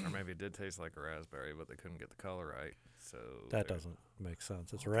 Or maybe it did taste like a raspberry, but they couldn't get the color right. So That they're- doesn't make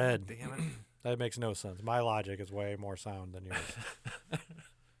sense. It's red. Damn it. That makes no sense. My logic is way more sound than yours.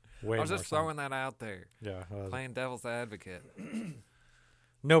 Way I was more just sound. throwing that out there. Yeah. Playing devil's advocate.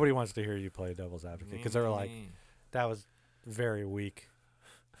 Nobody wants to hear you play devil's advocate because they're like, Mm. that was very weak.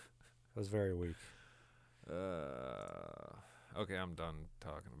 It was very weak. Okay, I'm done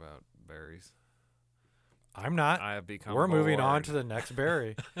talking about berries. I'm not. I have become We're moving on bored. to the next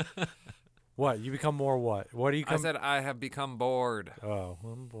berry. What? You become more what? What do you I come? said I have become bored. Oh,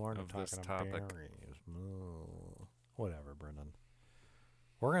 I'm born of talking this about topic. berries. Moo. Whatever, Brendan.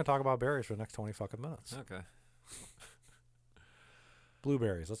 We're gonna talk about berries for the next 20 fucking minutes. Okay.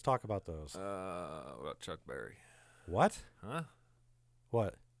 Blueberries. Let's talk about those. What about Chuck Berry? What? Huh?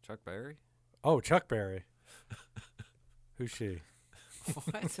 What? Chuck Berry? Oh, Chuck Berry. Who's she?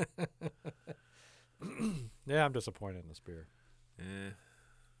 What? Yeah, I'm disappointed in this beer. Yeah.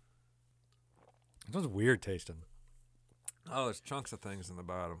 It was weird tasting. Oh, there's chunks of things in the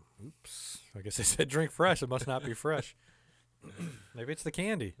bottom. Oops. I guess they said drink fresh. It must not be fresh. Maybe it's the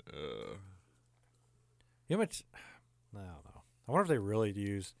candy. You know how much? I don't know. I wonder if they really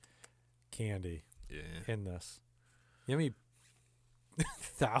use candy Yeah. in this. You know how many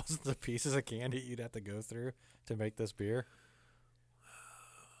thousands of pieces of candy you'd have to go through to make this beer?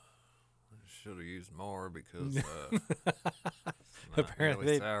 Should have used more because Apparently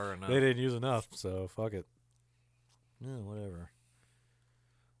really sour enough. they didn't use enough, so fuck it. No, whatever.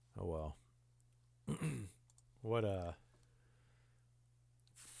 Oh well. What I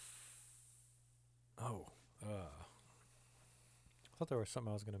thought there was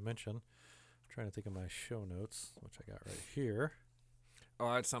something I was going to mention. I'm trying to think of my show notes, which I got right here. Oh,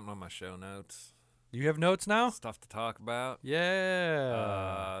 I had something on my show notes. You have notes now? Stuff to talk about.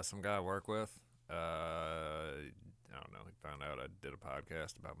 Yeah. Some guy I work with. I don't know. He found out I did a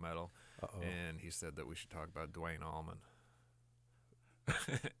podcast about metal, and he said that we should talk about Dwayne Allman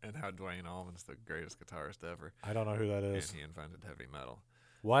and how Dwayne Allman's the greatest guitarist ever. I don't know who that is. And he invented heavy metal.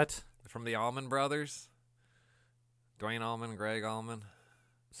 What? From the Allman Brothers. Dwayne Allman, Greg Allman.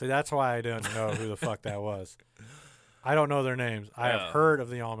 See, that's why I didn't know who the fuck that was. I don't know their names. I have heard of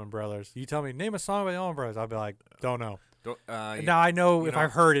the Allman Brothers. You tell me, name a song by the Allman Brothers. I'll be like, don't know. Now I know if I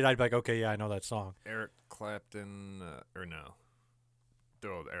heard it, I'd be like, okay, yeah, I know that song. Eric Clapton, or no.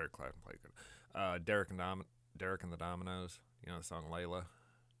 Oh, Eric Clapton played good. Derek and the Dominoes. You know the song Layla?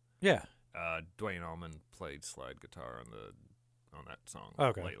 Yeah. Dwayne Allman played slide guitar on that song,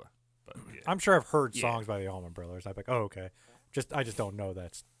 Okay. Layla. But yeah. I'm sure I've heard songs by the Allman Brothers. I'd be like, oh, okay. I just don't know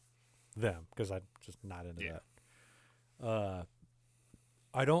that's them because I'm just not into that.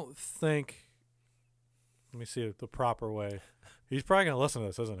 I don't think. Let me see the proper way. He's probably gonna listen to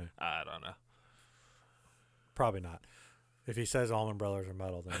this, isn't he? I don't know. Probably not. If he says Allman Brothers are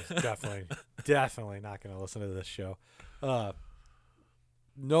metal, then he's definitely not gonna listen to this show.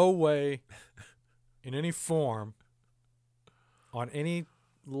 No way, in any form, on any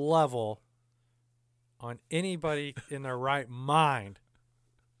level, on anybody in their right mind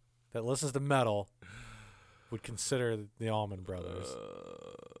that listens to metal would consider the Allman Brothers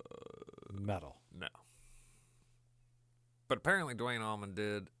metal. No. But apparently Dwayne Allman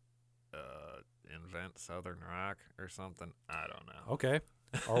did invent Southern rock or something. I don't know. Okay.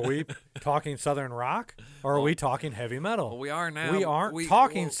 Are we talking Southern rock or are we talking heavy metal? Well, we are now. We aren't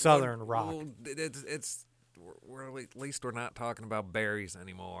talking Southern rock. Well, we're at least we're not talking about berries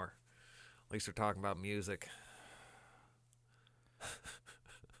anymore. At least we're talking about music.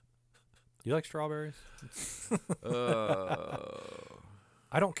 You like strawberries?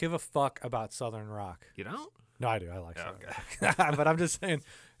 I don't give a fuck about Southern rock. You don't? No, I do. I like Southern rock. But I'm just saying,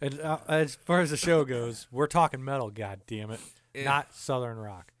 as far as the show goes, we're talking metal, God damn it. Yeah. Not Southern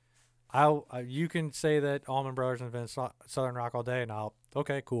rock. You can say that Allman Brothers invented Southern rock all day, and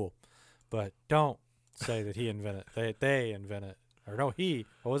okay, cool. But don't say that he invented it. They invented it. Or no, he.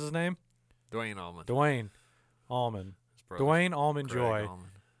 What was his name? Dwayne Allman. Dwayne Allman. brother, Dwayne Allman Greg Joy. Allman.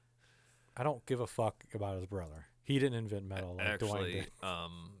 I don't give a fuck about his brother. He didn't invent metal like Dwayne Actually, did.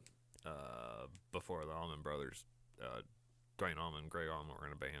 before the Allman Brothers, Dwayne Allman and Greg Allman were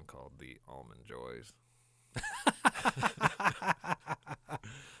in a band called the Allman Joys.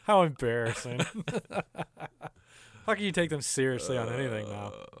 How embarrassing. How can you take them seriously on anything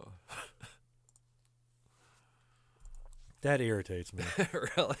now? That irritates me.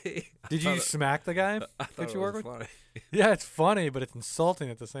 Really? Did you smack the guy I that thought you it work was with? funny. Yeah, it's funny, but it's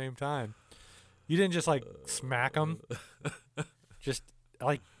insulting at the same time. You didn't just like smack him. Just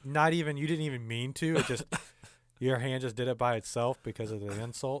like not even, you didn't even mean to. It just, your hand just did it by itself because of the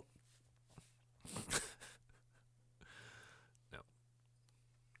insult. No.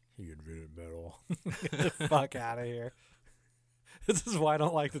 He invented metal. Get the fuck out of here. This is why I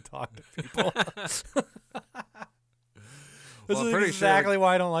don't like to talk to people. This Well, I'm is pretty exactly sure,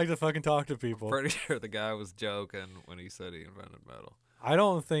 why I don't like to fucking talk to people. pretty sure the guy was joking when he said he invented metal. I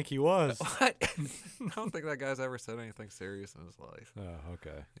don't think he was. What? I don't think that guy's ever said anything serious in his life. Oh,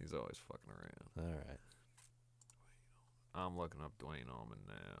 okay. He's always fucking around. All right. I'm looking up Dwayne Allman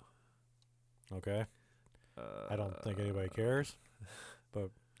now. Okay. I don't think anybody cares,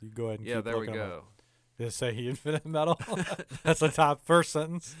 but you go ahead and Yeah, keep there we looking go. up. Did it say he invented metal? That's the top first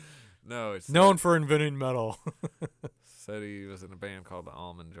sentence. No, it's Known for inventing metal. said he was in a band called the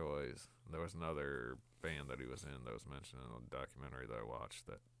Allman Joys. There was another band that he was in that was mentioned in a documentary that I watched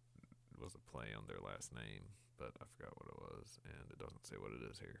that was a play on their last name. but I forgot what it was, and it doesn't say what it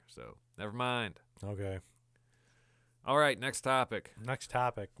is here. So never mind. Okay. All right, next topic. Next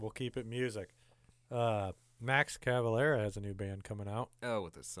topic. We'll keep it music. Max Cavalera has a new band coming out. Oh,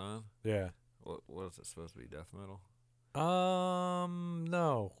 with his son. Yeah. What is it supposed to be? Death metal?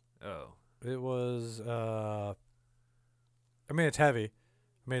 No. Oh, It was I mean it's heavy.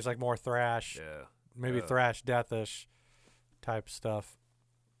 I mean it's like more thrash, yeah. maybe thrash deathish type stuff.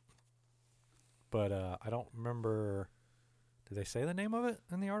 But I don't remember. Did they say the name of it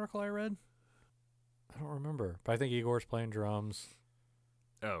in the article I read? I don't remember. But I think Igor's playing drums.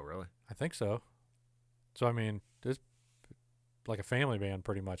 Oh, really? I think so. So I mean, it's like a family band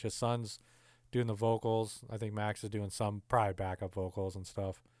pretty much. His son's doing the vocals. I think Max is doing some probably backup vocals and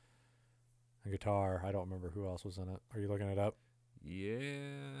stuff. And guitar. I don't remember who else was in it. Are you looking it up?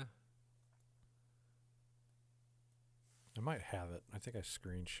 Yeah. I might have it. I think I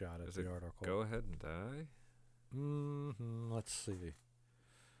screenshotted Is the it article. Go Ahead and Die? Let's see.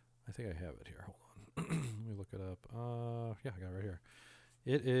 I think I have it here. Hold on. Let me look it up. Yeah, I got it right here.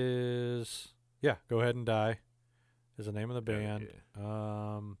 It is, Go Ahead and Die is the name of the band.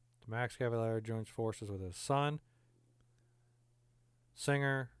 Yeah. Max Cavalera joins forces with his son,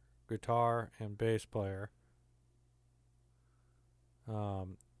 singer, guitar, and bass player.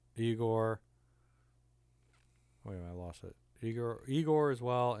 Igor. Wait a minute, I lost it. Igor as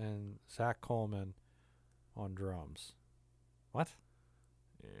well, and Zach Coleman on drums. What?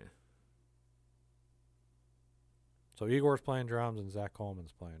 Yeah. So Igor's playing drums and Zach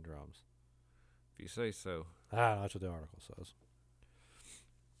Coleman's playing drums. If you say so. That's what the article says.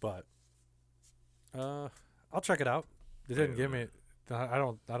 But I'll check it out. They didn't give me. I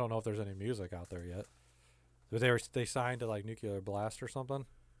don't know if there's any music out there yet. But they signed to like Nuclear Blast or something.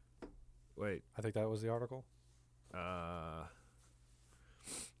 Wait. I think that was the article.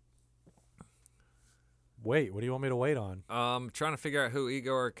 Wait, what do you want me to wait on? Trying to figure out who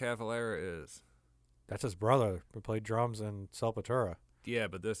Igor Cavalera is. That's his brother who played drums in Sepultura. Yeah,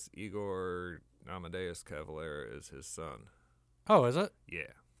 but this Igor Amadeus Cavalera is his son. Oh, is it?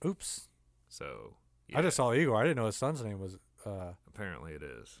 Yeah. Oops. So, I yeah, just saw Igor. I didn't know his son's name was. apparently it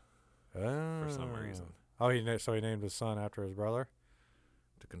is, For some reason. Oh, so he named his son after his brother?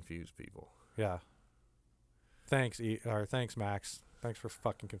 to confuse people. Yeah. Thanks, Max. Thanks for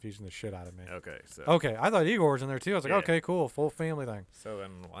fucking confusing the shit out of me. Okay, so Okay, I thought Igor was in there too. I was like, Yeah. okay, cool, full family thing. So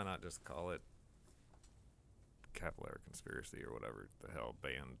then why not just call it Cavalera Conspiracy or whatever the hell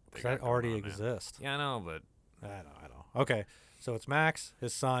band they 'Cause got that going already on now. exists. Yeah, I know, but I know. Okay, so it's Max,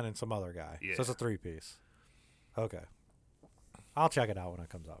 his son, and some other guy. Yeah. So it's a 3-piece. Okay. I'll check it out when it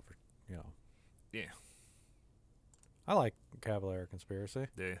comes out. yeah, I like Cavalera Conspiracy.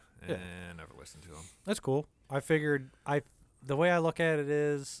 yeah, Yeah. and never listened to them. That's cool. The way I look at it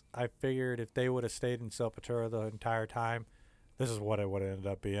is, I figured if they would have stayed in Sepultura the entire time, this is what it would have ended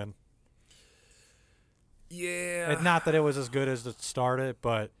up being. Yeah, And not that it was as good as it started,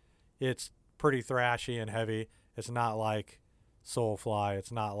 but it's pretty thrashy and heavy. It's not like Soulfly.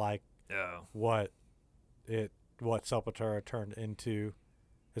 It's not like oh, what Sepultura turned into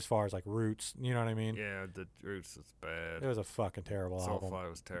as far as like Roots. You know what I mean? yeah, the Roots was bad. It was a fucking terrible album. Soulfly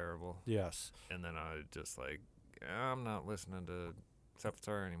was terrible. Yes. And then I just like, I'm not listening to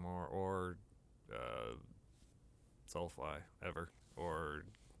Sepultura anymore or Soulfly ever. Or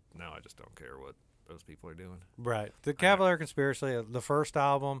now I just don't care what those people are doing. Right. The Cavalera Conspiracy, the first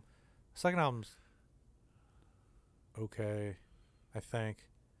album, second album's okay, I think.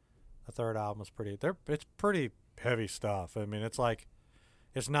 The third album is it's pretty heavy stuff. I mean, it's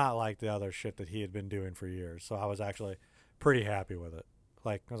not like the other shit that he had been doing for years. So I was actually pretty happy with it.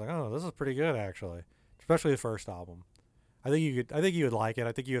 Like, I was like, oh, this is pretty good actually. Especially the first album. I think you would like it.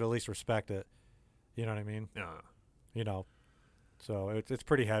 I think you would at least respect it. You know what I mean? You know. So it's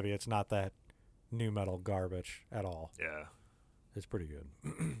pretty heavy. It's not that new metal garbage at all. Yeah. It's pretty good.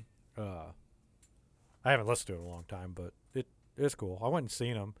 I haven't listened to it in a long time, but it's cool. I went and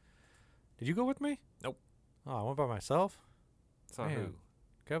seen him. Did you go with me? Nope. Oh, I went by myself. Saw Man.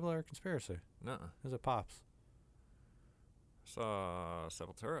 who? Cavalera Conspiracy. Nuh-uh. Is it Pops? Saw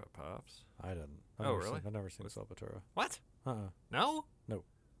Sepultura at Pops. I didn't. Oh, really? I've never seen Was- Sepultura. What? No. No?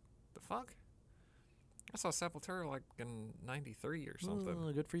 The fuck? I saw Sepultura like in 93 or something.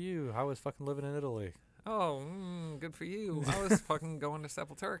 Oh, good for you. I was fucking living in Italy. Oh, good for you. I was fucking going to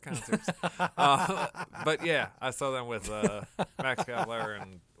Sepultura concerts. But yeah, I saw them with Max Cavalera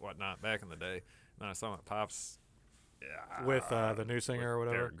and whatnot back in the day. And then I saw them at Pops. Yeah, With the new singer or with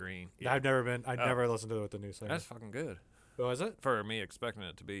whatever? Derek Green. Yeah. I've never listened to it with the new singer. That's fucking good. Was it? For me expecting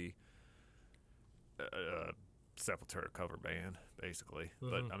it to be a Sepultura cover band, basically. Mhm.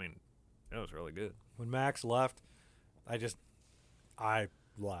 But, I mean, It was really good. When Max left, I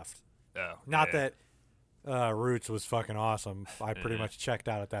left. Oh, Not yeah. that Roots was fucking awesome. I pretty much checked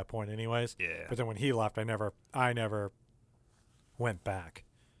out at that point anyways. Yeah. But then when he left, I never went back.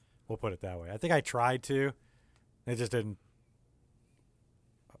 We'll put it that way. I think I tried to. It just didn't.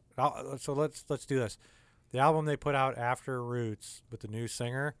 So let's do this. The album they put out after Roots with the new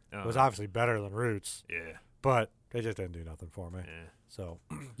singer was obviously better than Roots, Yeah. but it just didn't do nothing for me. Yeah. So,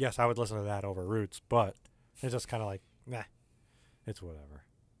 yes, I would listen to that over Roots, but it's just kind of like, nah, it's whatever.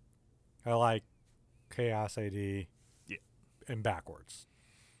 I like Chaos AD Yeah. and Backwards.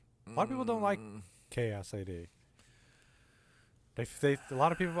 A lot of people don't like Chaos AD. A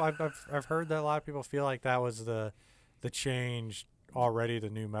lot of people I've heard that a lot of people feel like that was the change already, the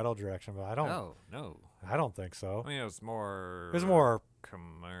new metal direction, but I don't. Oh, no. I don't think so. I mean, it was more. It was more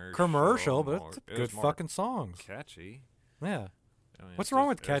commercial. but more, it's it good was more fucking songs. catchy. Yeah. I mean, What's it's wrong just-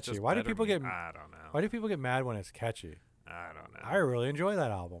 with it was catchy? just Why do better people mu- get- I don't know. Why do people get mad when it's catchy? I don't know. I really enjoy that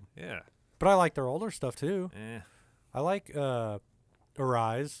album, Yeah. but I like their older stuff too. Eh. I like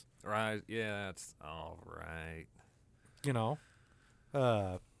Arise. Right. Yeah, that's all right. You know,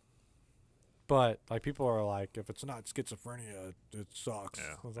 but like people are like, if it's not schizophrenia, it sucks.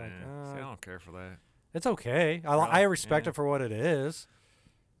 Yeah. I was like, See, I don't care for that. it's okay. I Really? respect Yeah. it for what it is.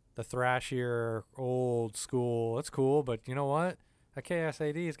 The thrashier, old school, it's cool. But you know what? That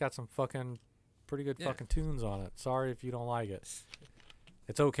KSAD's got some fucking pretty good Yeah. fucking tunes on it. Sorry if you don't like it.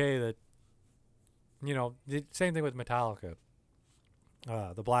 It's okay that, you know, the same thing with Metallica.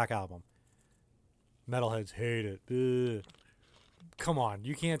 The Black Album. Metalheads hate it. Ugh. Come on,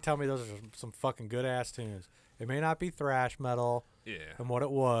 you can't tell me those are some fucking good ass tunes. It may not be thrash metal Yeah. and what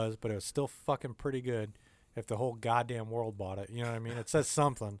it was, but it was still fucking pretty good if the whole goddamn world bought it. You know what I mean? It says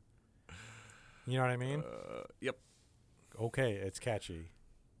something. You know what I mean? Yep. Okay, it's catchy.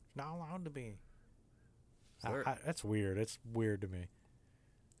 Not allowed to be. Is there- That's weird. It's weird to me.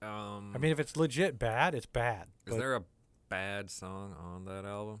 I I mean, if it's legit bad, it's bad. is but there a bad song on that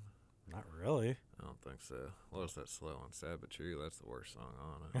album? Not really. I don't think so. What was that Slow and Sad But True? That's the worst song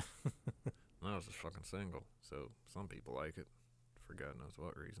on it. That was a fucking single, so some people like it for God knows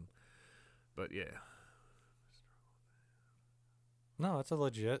what reason. But yeah, No, it's a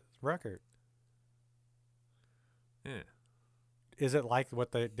legit record. yeah. Is it like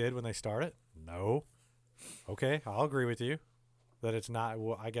what they did when they started? No. Okay, I'll agree with you that it's not.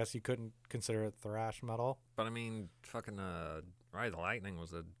 Well, I guess you couldn't consider it thrash metal. But I mean, fucking Ride the Lightning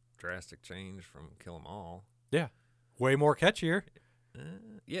was a drastic change from Kill 'Em All. Yeah, way more catchier.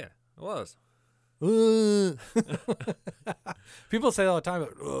 Yeah, it was. People say all the time,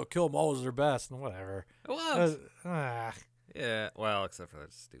 "Kill 'Em All was their best," and whatever. It was. Ah. Yeah, well, except for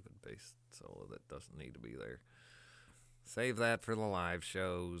that stupid bass solo that doesn't need to be there. Save that for the live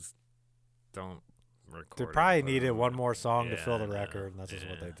shows. Don't record. They it probably and put it needed on one the- more song to Yeah, fill the I know. record, and that's just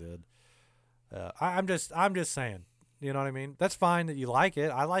what they Yeah. did. I'm just saying. You know what I mean? That's fine that you like it.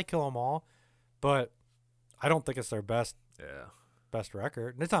 I like Kill 'Em All, but I don't think it's their best Yeah.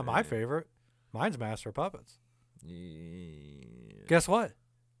 record. And it's not my Yeah. favorite. Mine's Master of Puppets. Yeah. Guess what?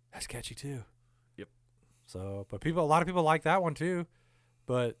 That's catchy too. Yep. So, but a lot of people like that one too,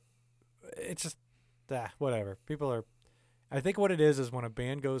 but it's just, whatever. I think what it is when a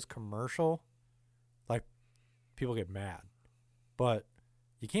band goes commercial, like, people get mad, but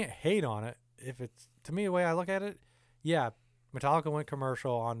you can't hate on it if it's, to me, the way I look at it, yeah, Metallica went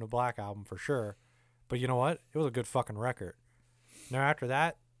commercial on the Black Album for sure, but you know what? It was a good fucking record. Now after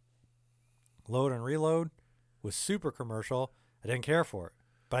that, Load and Reload was super commercial. I didn't care for it,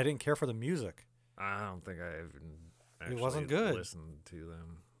 but I didn't care for the music. I don't think I even actually wasn't good. listened to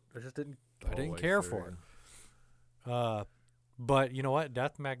them. I just didn't. the I whole didn't way care through. for it. But you know what?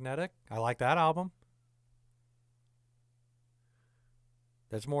 Death Magnetic. I like that album.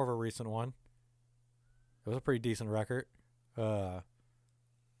 That's more of a recent one. It was a pretty decent record. And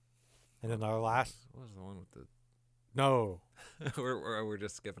then our last. What was the one with the? No, we're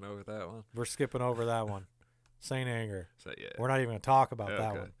just skipping over that one. we're skipping over that one. Saint Anger. So yeah. We're not even going to talk about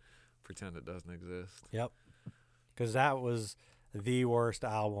that Okay. one. Pretend it doesn't exist. Yep. Because that was the worst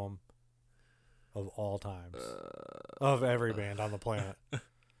album of all times. Of every band on the planet.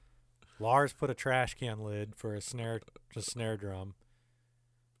 Lars put a trash can lid for a snare drum.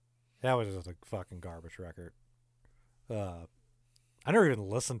 That was just a fucking garbage record. I never even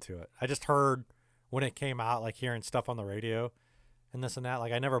listened to it. I just heard when it came out, like hearing stuff on the radio and this and that.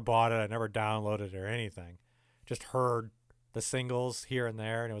 Like I never bought it. I never downloaded it or anything. Just heard the singles here and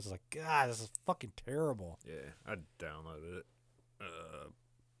there, and it was like, God, this is fucking terrible. Yeah, I downloaded it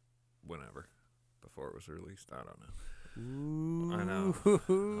whenever before it was released. I don't know. I know.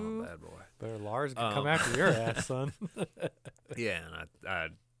 I'm a bad boy. Better Lars can come after your ass, son. Yeah, and I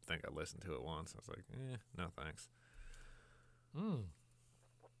think I listened to it once. I was like, no thanks.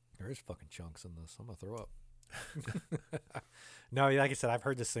 There is fucking chunks in this. I'm gonna throw up. No, like I said, I've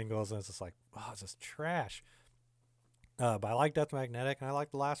heard the singles and it's just like, oh, it's just trash. But I like Death Magnetic and I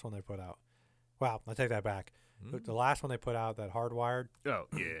like the last one they put out. Wow, I take that back. The last one they put out, that Hardwired. Oh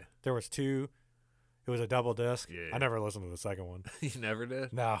yeah. There was 2. It was a double disc. Yeah. I never listened to the second one. You never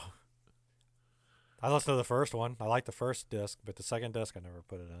did? No. I listened to the first one. I like the first disc, but the second disc I never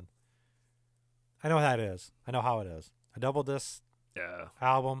put it in. I know how it is. I know how it is. A double disc Yeah.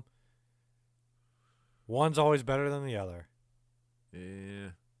 album. One's always better than the other. Yeah.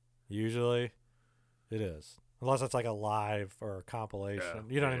 Usually, it is. Unless it's like a live or a compilation.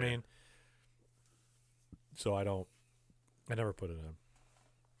 Yeah. You know what I mean? So I never put it in.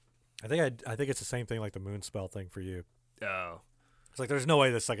 I think it's the same thing like the Moonspell thing for you. Oh. It's like there's no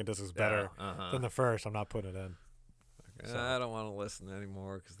way the second disc is better Uh-huh. than the first. I'm not putting it in. So. I don't want to listen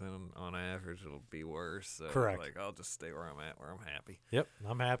anymore because then on average it'll be worse. So Correct. Like I'll just stay where I'm at, where I'm happy. Yep,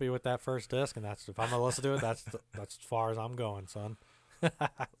 I'm happy with that first disc, and that's if I'm gonna listen to it, that's as far as I'm going, son.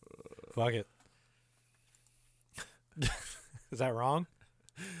 Fuck it. Is that wrong?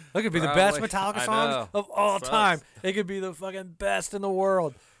 It could be the best Probably. Metallica I songs know. of all Sucks. time. It could be the fucking best in the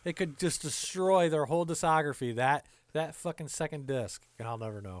world. It could just destroy their whole discography. That fucking second disc, and I'll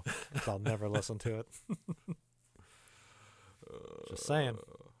never know. 'Cause I'll never listen to it. Just saying.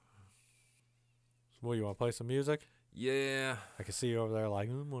 Well, you want to play some music? Yeah. I can see you over there like,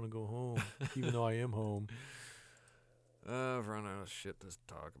 I want to go home, even though I am home. I've run out of shit to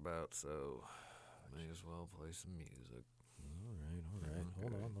talk about, so may as well play some music. All right. Okay.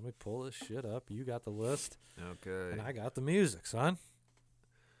 Hold on. Let me pull this shit up. You got the list, Okay. and I got the music, son.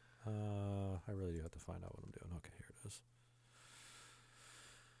 I really do have to find out what I'm doing. Okay, here it is.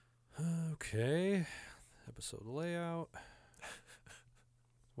 Okay. Episode layout.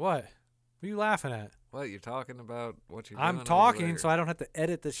 What? What are you laughing at? What, you're talking about what you're I'm doing talking, over there? so I don't have to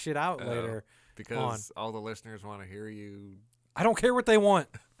edit this shit out Oh. later. Because all the listeners want to hear you. I don't care what they want.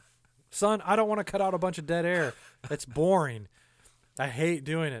 Son, I don't want to cut out a bunch of dead air. That's boring. I hate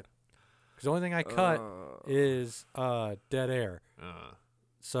doing it. Because the only thing I cut is dead air.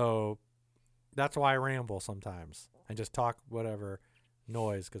 So that's why I ramble sometimes and just talk whatever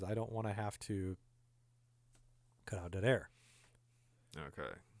noise because I don't want to have to cut out dead air.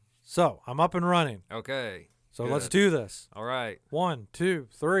 Okay. So I'm up and running. Okay. So Good. let's do this. All right. 1, 2,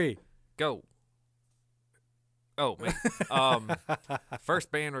 3. Go. Oh, me.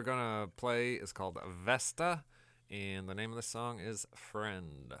 First band we're going to play is called Vesta, and the name of the song is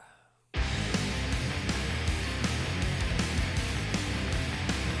Friend.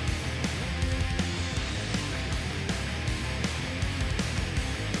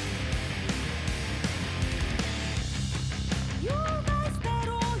 You wasted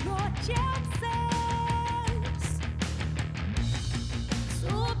all your chances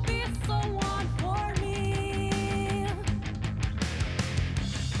to be someone for me.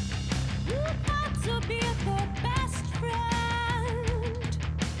 You had to be the best friend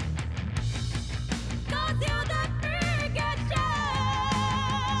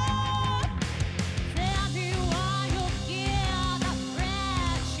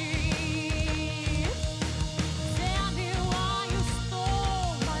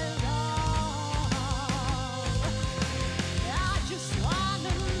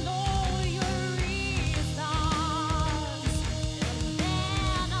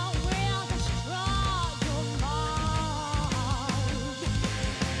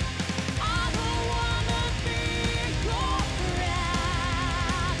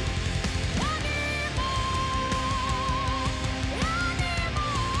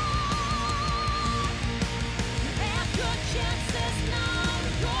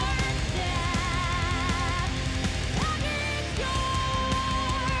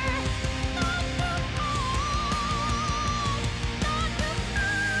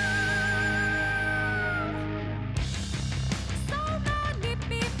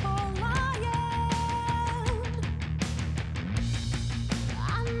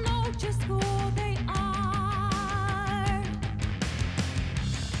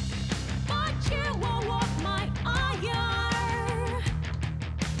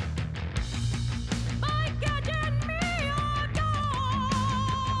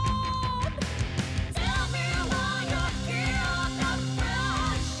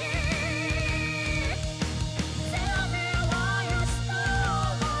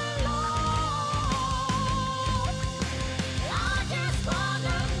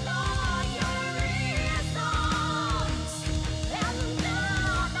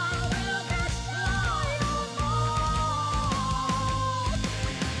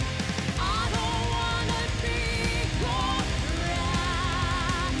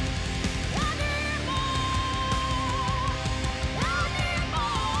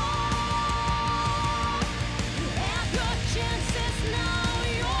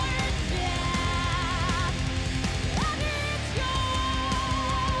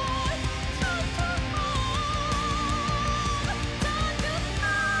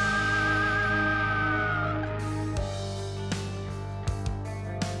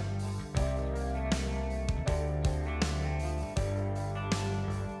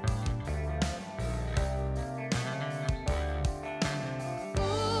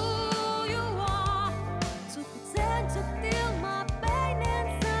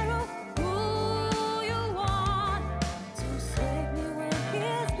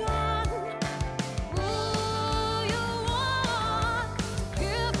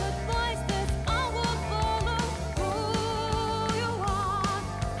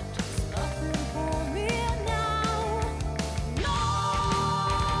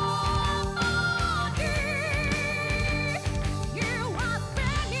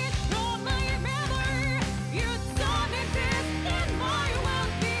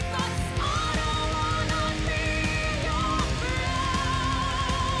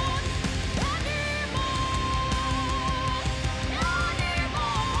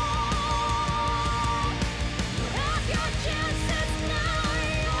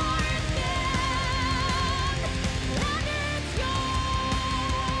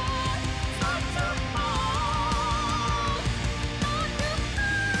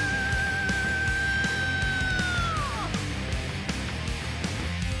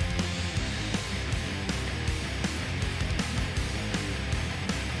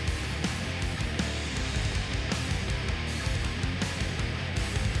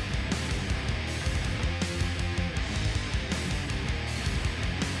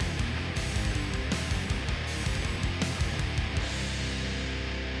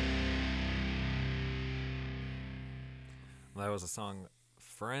That was a song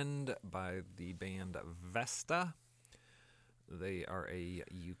Friend by the band Vesta. They are a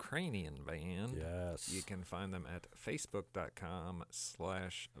Ukrainian band. Yes. You can find them at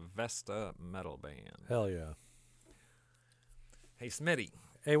facebook.com/Vesta Metal Band. Hell yeah. Hey, Smitty.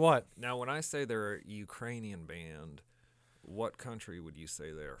 Hey, what? Now, when I say they're a Ukrainian band, what country would you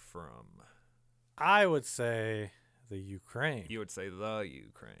say they're from? I would say the Ukraine. You would say the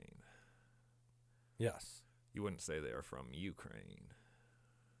Ukraine. Yes. You wouldn't say they are from Ukraine.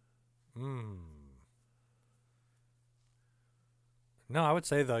 No, I would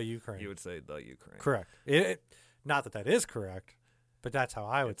say the Ukraine. You would say the Ukraine. Correct. Not that is correct, but that's how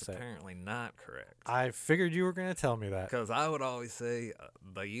I would It's say it. apparently not correct. I figured you were going to tell me that. Because I would always say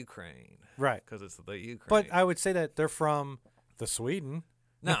the Ukraine. Right. Because it's the Ukraine. But I would say that they're from the Sweden.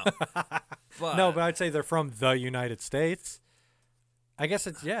 No. But No, but I'd say they're from the United States. I guess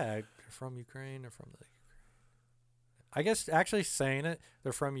it's, they're from Ukraine or from the Ukraine. I guess actually saying it,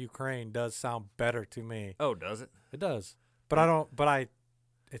 they're from Ukraine does sound better to me. Oh, does it? It does. But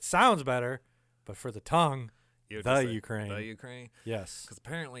it sounds better, but for the tongue, You would the just say Ukraine. The Ukraine? Yes. Because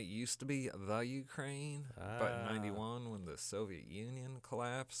apparently it used to be the Ukraine, but in Ah. 91, when the Soviet Union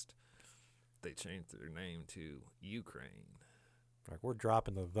collapsed, they changed their name to Ukraine. Like, we're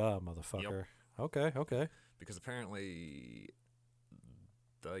dropping the motherfucker. Okay. Because apparently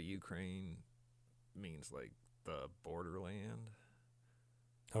the Ukraine means like the borderland.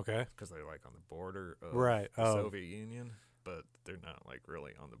 Okay. Because they're like on the border of Right, the oh. Soviet Union, but they're not like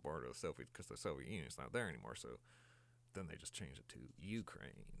really on the border of the Soviet, because the Soviet Union's not there anymore. So then they just changed it to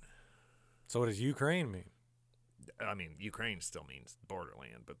Ukraine. So what does Ukraine mean? I mean, Ukraine still means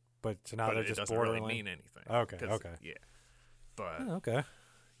borderland, but So now but they're it just doesn't borderland. really mean anything. Okay, 'Cause- okay. Yeah, but Oh, okay.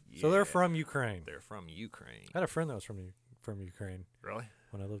 So they're yeah, from Ukraine. They're from Ukraine. I had a friend that was from Ukraine Really?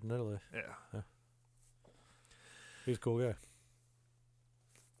 when I lived in Italy. Yeah. He was a cool guy.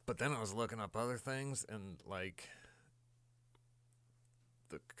 But then I was looking up other things, and like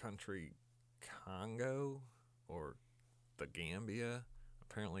the country Congo or the Gambia,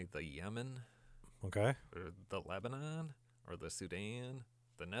 apparently the Yemen Okay. or the Lebanon or the Sudan,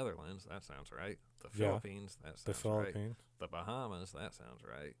 the Netherlands, that sounds right. The Yeah. Philippines, that The sounds right. Philippines. The Bahamas, that sounds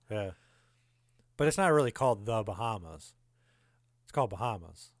right. Yeah. But it's not really called the Bahamas. It's called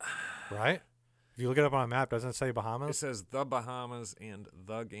Bahamas. Right? If you look it up on a map, doesn't it say It Bahamas? says the Bahamas and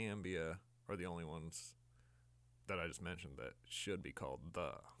the Gambia are the only ones that I just mentioned that should be called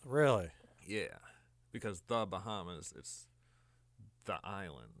the. Really? Yeah. Because the Bahamas, it's the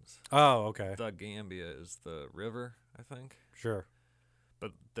islands. Oh, okay. The Gambia is the river, I think. Sure.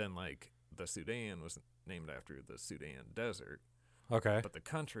 But then, like, the Sudan was named after the Sudan desert. Okay. But the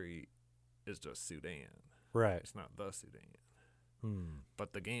country is just Sudan. Right. It's not the Sudan.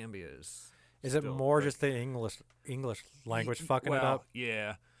 But the Gambia is. Is it still, more like, just the English language fucking it well, up?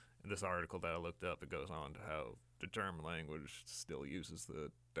 Yeah. In this article that I looked up, it goes on to how the German language still uses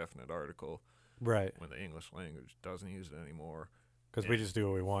the definite article Right. when the English language doesn't use it anymore. Because we just do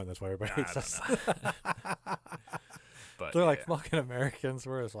what we want. That's why everybody I hates don't us. know. But They're like yeah. fucking Americans.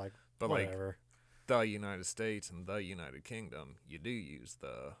 We're just like, But, like, whatever. The United States and the United Kingdom, you do use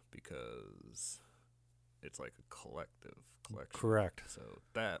the because it's like a collective collection. Correct. So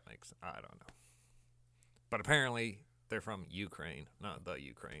that makes, I don't know. But apparently they're from Ukraine, not the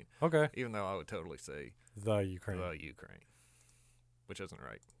Ukraine. Okay. Even though I would totally say The Ukraine. the Ukraine, which isn't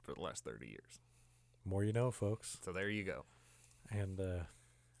right for the last 30 years. More you know, folks. So there you go. And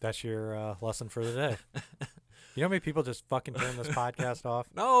that's your lesson for the day. You know how many people just fucking turn this podcast off?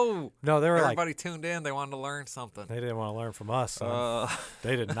 No! No, they were Everybody tuned in. They wanted to learn something. they didn't want to learn from us. Son.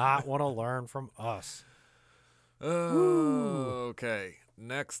 They did not want to learn from us. Okay.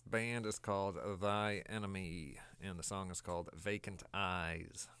 Next band is called Thy Enemy, and the song is called Vacant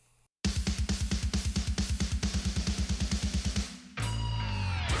Eyes.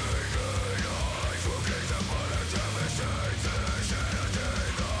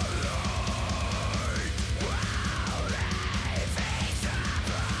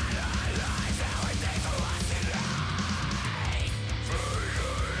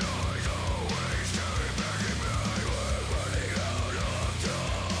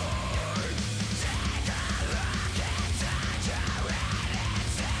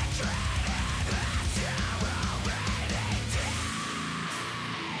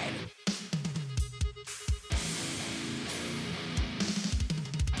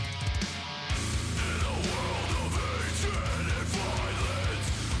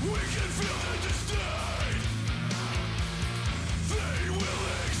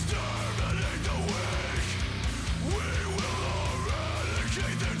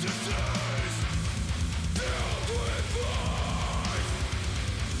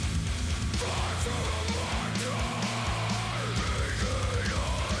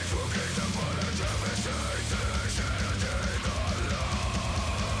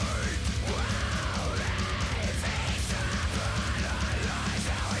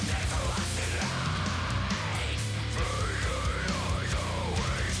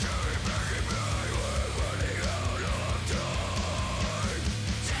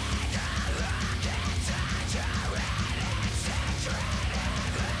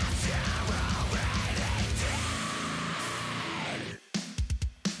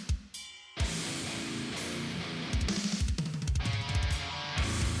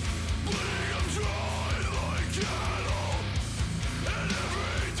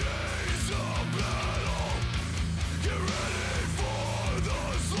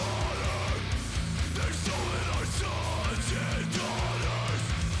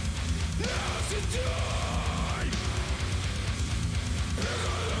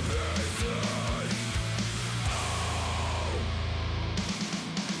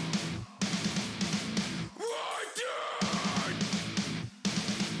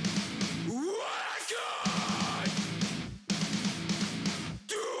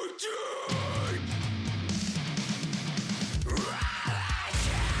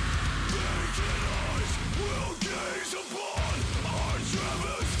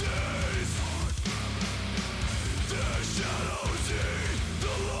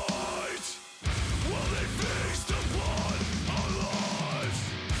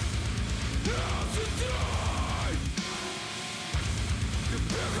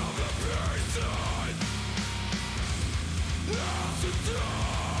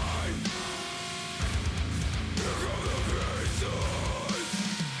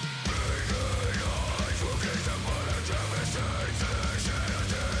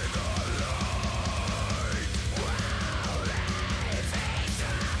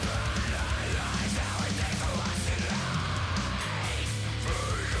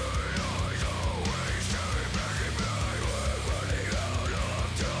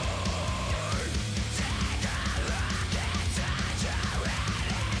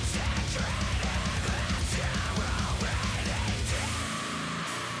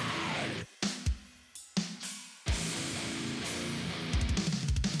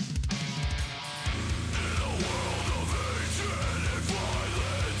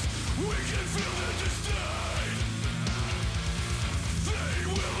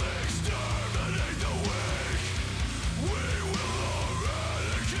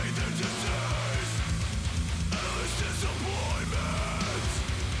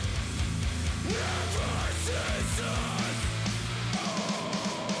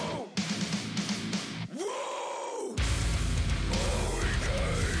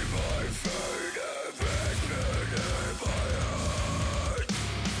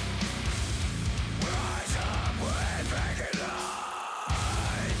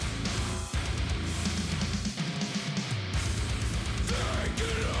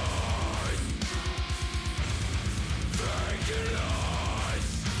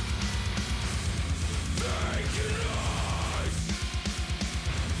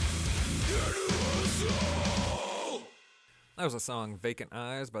 That was a song Vacant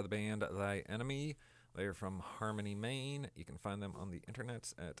Eyes by the band Thy Enemy. They're from Harmony, Maine. You can find them on the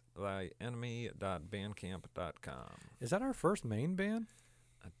internets at thyenemy.bandcamp.com. Is that our first Maine band?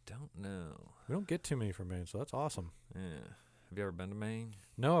 I don't know. We don't get too many from Maine, so that's awesome. Yeah. Have you ever been to Maine?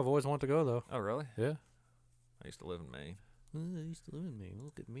 No, I've always wanted to go, though. Oh, really? Yeah. I used to live in Maine. I used to live in Maine.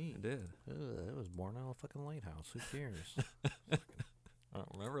 Look at me. I did. I was born on a fucking lighthouse. Who cares? I don't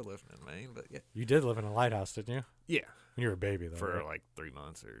remember living in Maine, but yeah. You did live in a lighthouse, didn't you? Yeah. When you were a baby, though. For right? like 3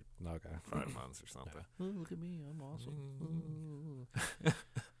 months or Okay. 5 months or something. Oh, look at me. I'm awesome.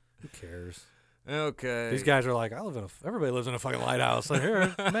 Who cares? Okay. These guys are like, everybody lives in a fucking lighthouse. Like,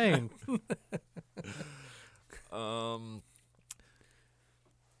 here, Maine.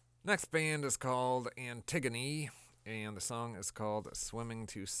 Next band is called Antigone, and the song is called Swimming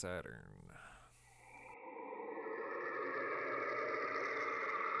to Saturn.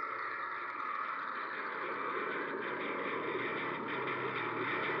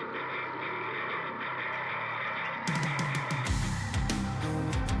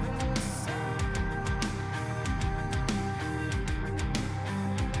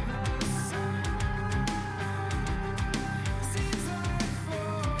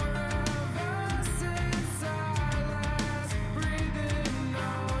 Breathing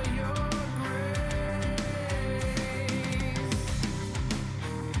all your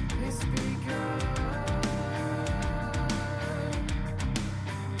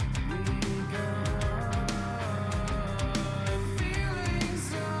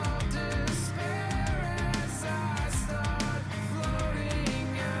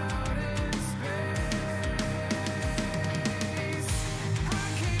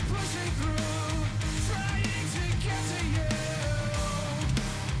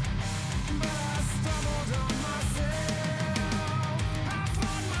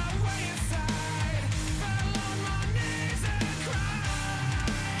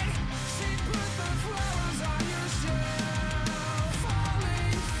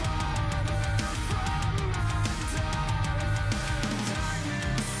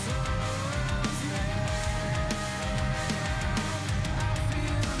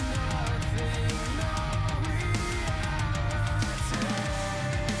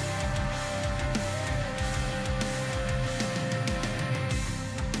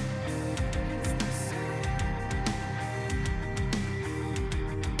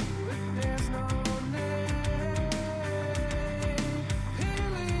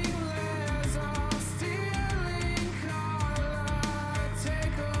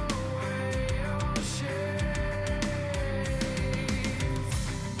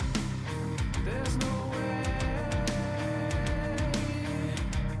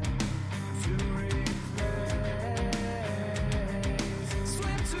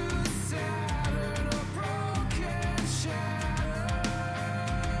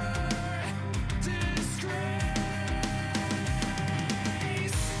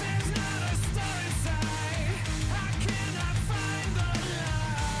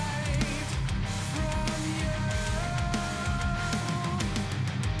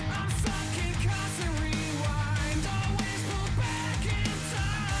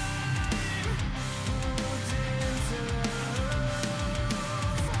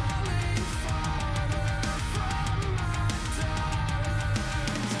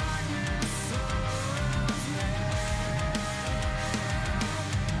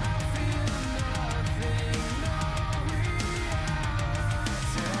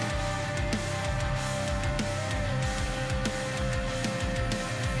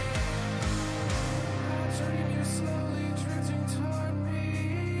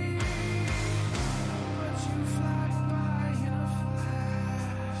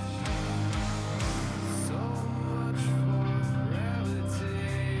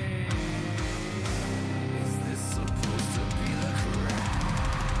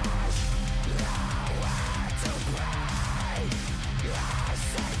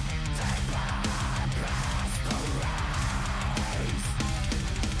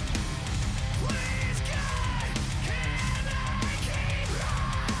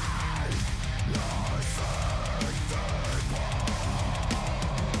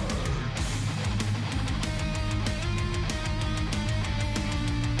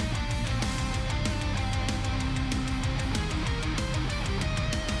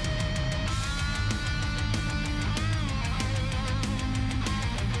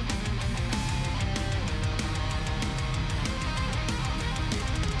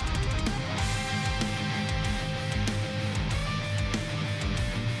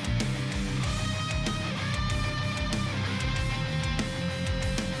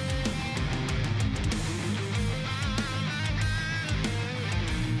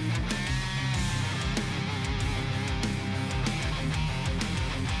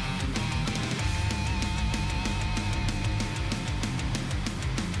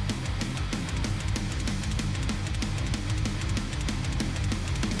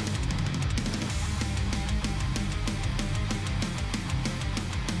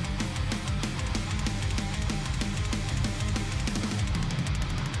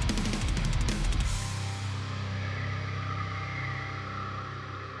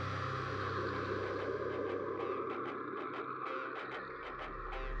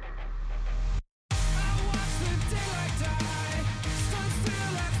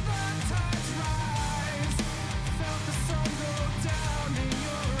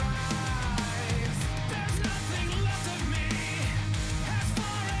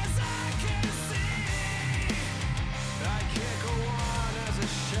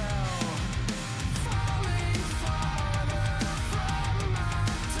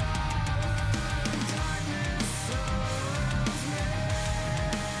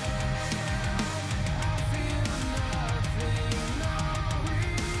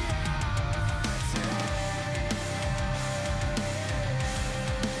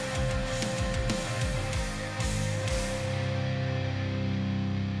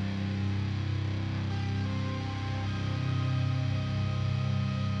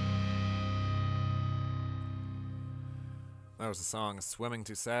That was the song Swimming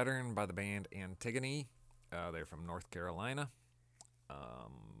to Saturn by the band Antigone. They're from North Carolina.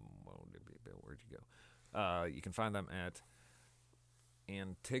 Where'd you go? You can find them at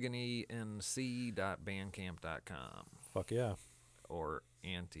AntigoneNC.bandcamp.com Fuck yeah. or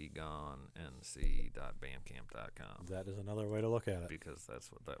AntigoneNC.bandcamp.com That is another way to look at it. because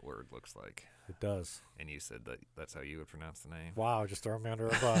that's what that word looks like. It does. And you said that that's how you would pronounce the name. Wow, just throw me under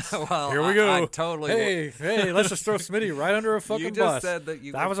a bus. Well, Here we go. I totally. Hey, let's just throw Smitty right under a fucking you just bus. said that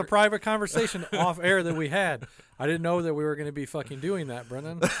you. That was a private conversation off air that we had. I didn't know that we were going to be fucking doing that,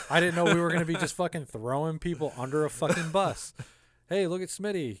 Brendan. I didn't know we were going to be just fucking throwing people under a fucking bus. Hey, look at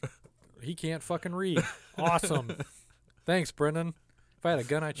Smitty. He can't fucking read. Awesome. Thanks, Brendan. If I had a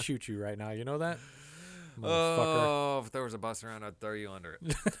gun, I'd shoot you right now. You know that? Motherfucker. Oh, if there was a bus around, I'd throw you under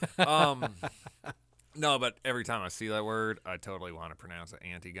it. No, but every time I see that word, I totally want to pronounce it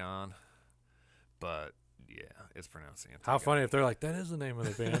Antigone. But yeah, it's pronounced Antigone. How funny if they're like, that is the name of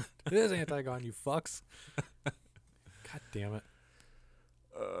the band. It is Antigone, you fucks. God damn it.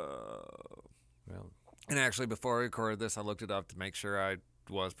 Well, And actually, before I recorded this, I looked it up to make sure I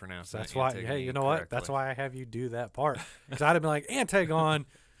was pronouncing that's it why. Antigone Hey, you know what? That's correctly. why I have you do that part. Because I'd have been like, Antigone,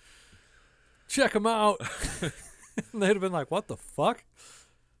 check them out. And they'd have been like, what the fuck?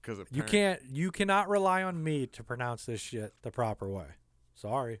 'Cause You cannot rely on me to pronounce this shit the proper way.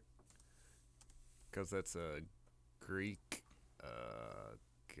 Sorry. Because that's a Greek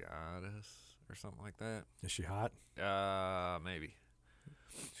goddess or something like that. Is she hot? Maybe.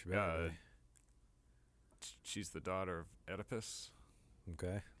 She better be. She's the daughter of Oedipus.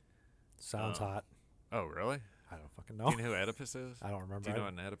 Okay. Sounds Oh. hot. Oh, really? I don't fucking Do know. you know who Oedipus is? I don't remember. Do you know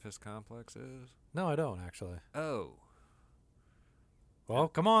what an Oedipus complex is? No, I don't actually. Oh. Well,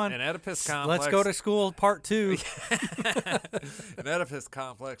 come on. An Oedipus complex. Let's go to school part 2. An Oedipus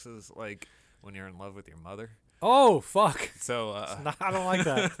complex is like when you're in love with your mother. Oh, fuck. So, No, I don't like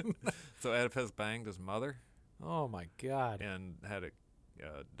that. so Oedipus banged his mother Oh, my God. and had a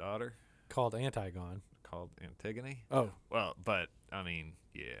daughter Called Antigone. called Antigone. Oh, Well, but I mean,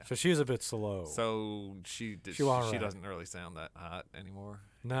 yeah. so she was a bit slow. So she She was alright. doesn't really sound that hot anymore.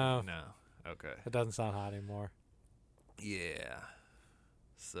 No, No. Okay. it doesn't sound hot anymore. Yeah.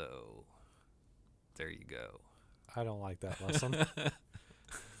 So there you go. I don't like that lesson.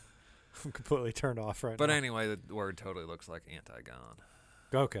 I'm completely turned off right But now. anyway, the word totally looks like Antigone.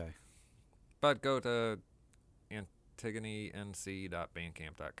 Okay. But go to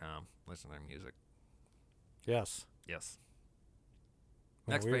AntigoneNC.bandcamp.com. Listen to their music. Yes. Yes.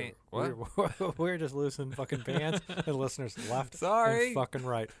 Man, Next band. What? We're just losing fucking bands and listeners left Sorry. and fucking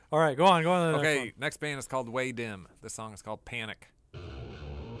right. All right, go on to the next Okay, one. next band is called Way Dim. This song is called Panic.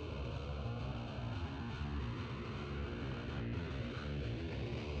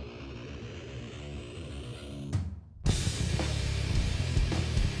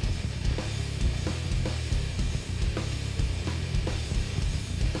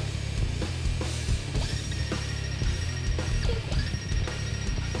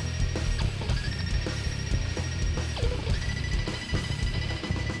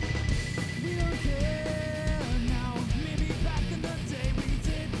 We don't care now. Maybe back in the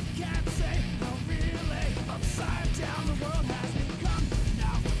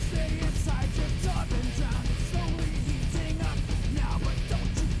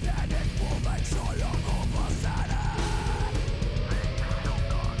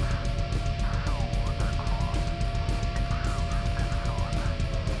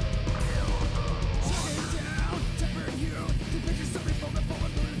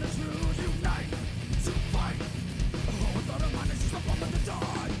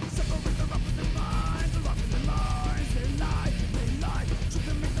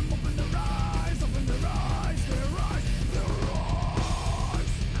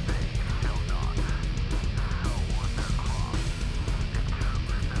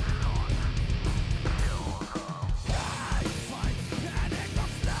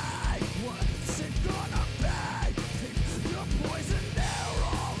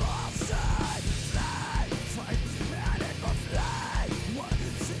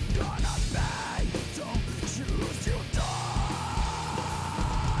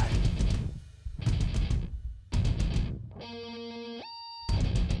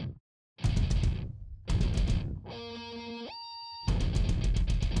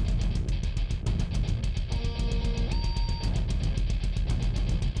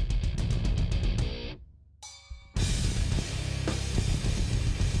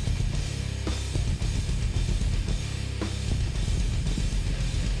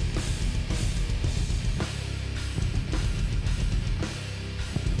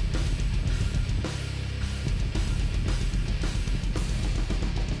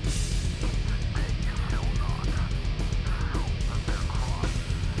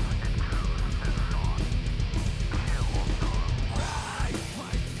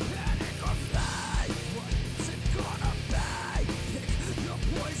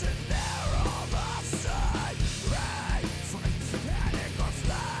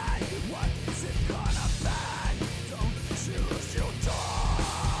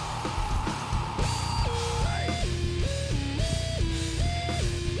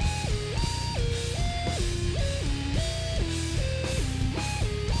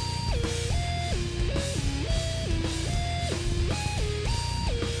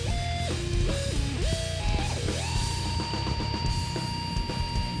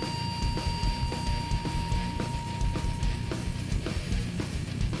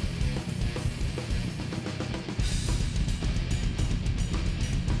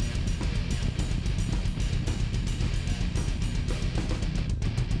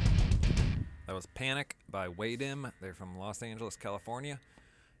was Panic by Waydim. They're from Los Angeles, California.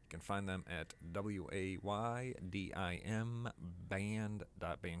 You can find them at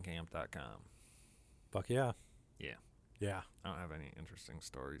waydym.bandcamp.com. Fuck yeah. Yeah. Yeah. I don't have any interesting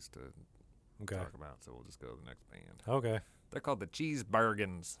stories to Okay. talk about, so we'll just go to the next band. Okay. They're called the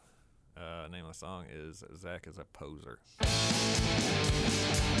Cheeseburgans. Name of the song is Zach is a Poser.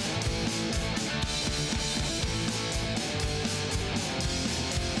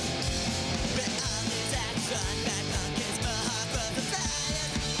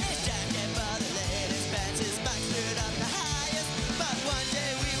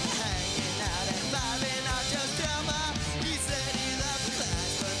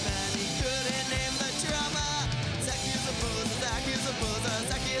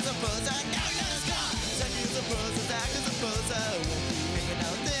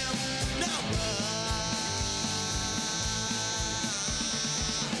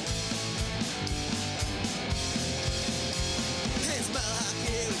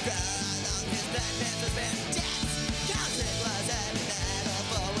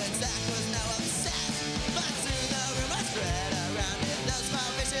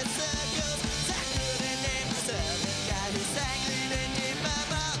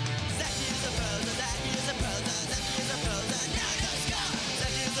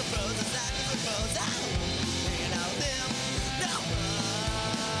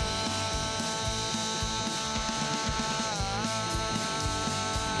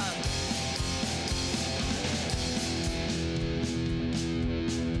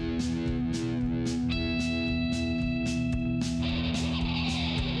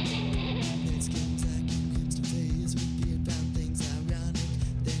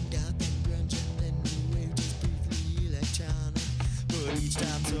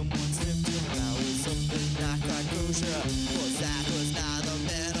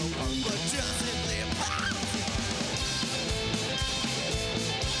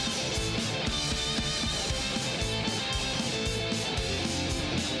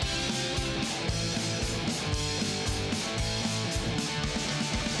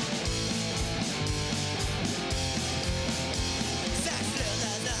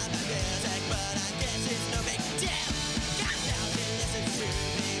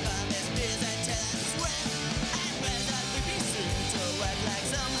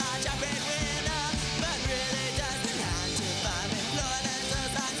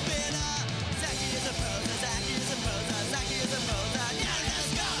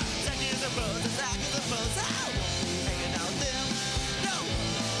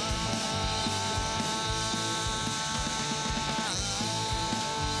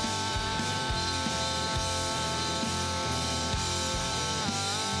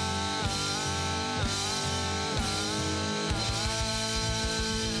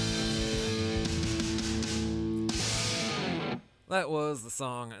 That was the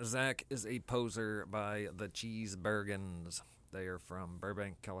song Zach is a Poser by the Cheeseburgans. They are from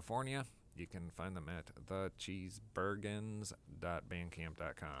Burbank, California. You can find them at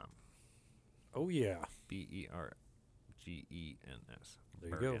thecheeseburgans.bandcamp.com. Oh, yeah. Bergens. There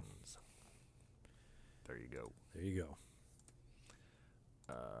you go. There you go. There you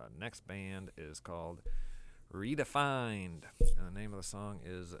go. Next band is called Redefined. And the name of the song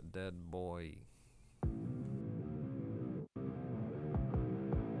is Dead Boy.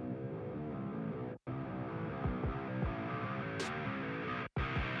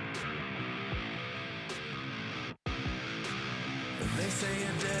 They say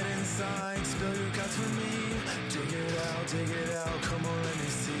you're dead inside, spill your guts for me. Dig it out, come on, let me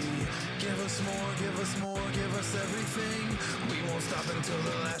see. Give us more, give us more, give us everything. We won't stop until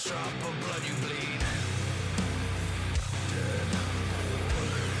the last drop of blood you bleed. Dead boy.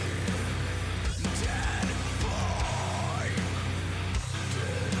 Dead boy.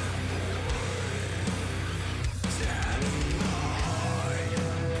 Dead boy. Dead boy.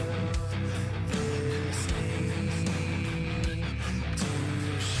 This need to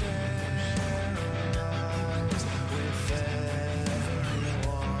share us with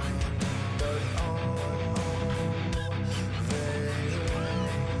everyone, but all they want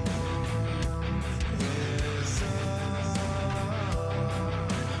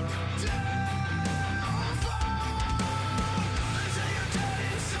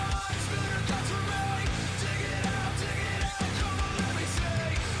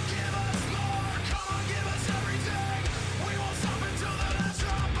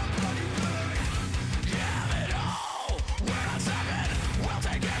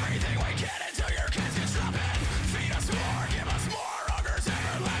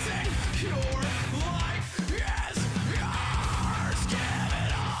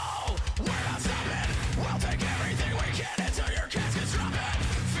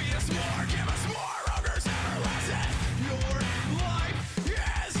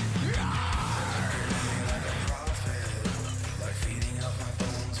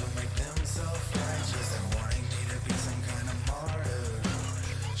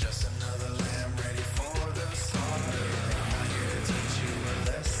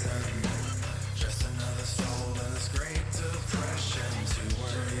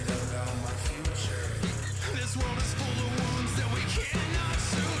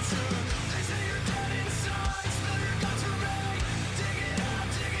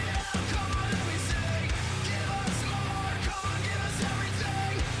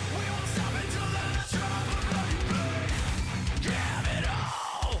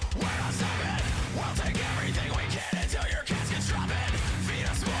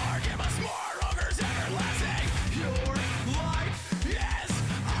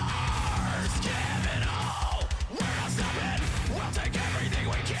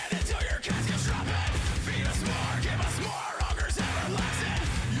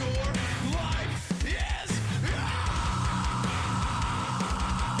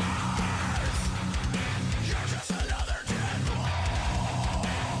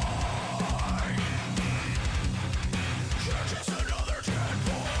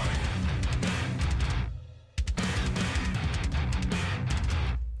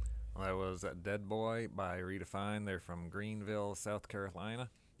was Dead Boy by Redefined. They're from Greenville, South Carolina.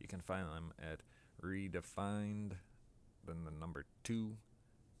 You can find them at redefined, then the number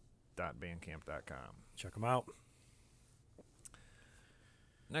 2.bandcamp.com. Check them out.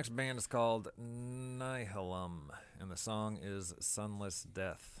 Next band is called Nihilum, and the song is Sunless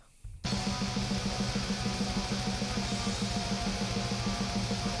Death.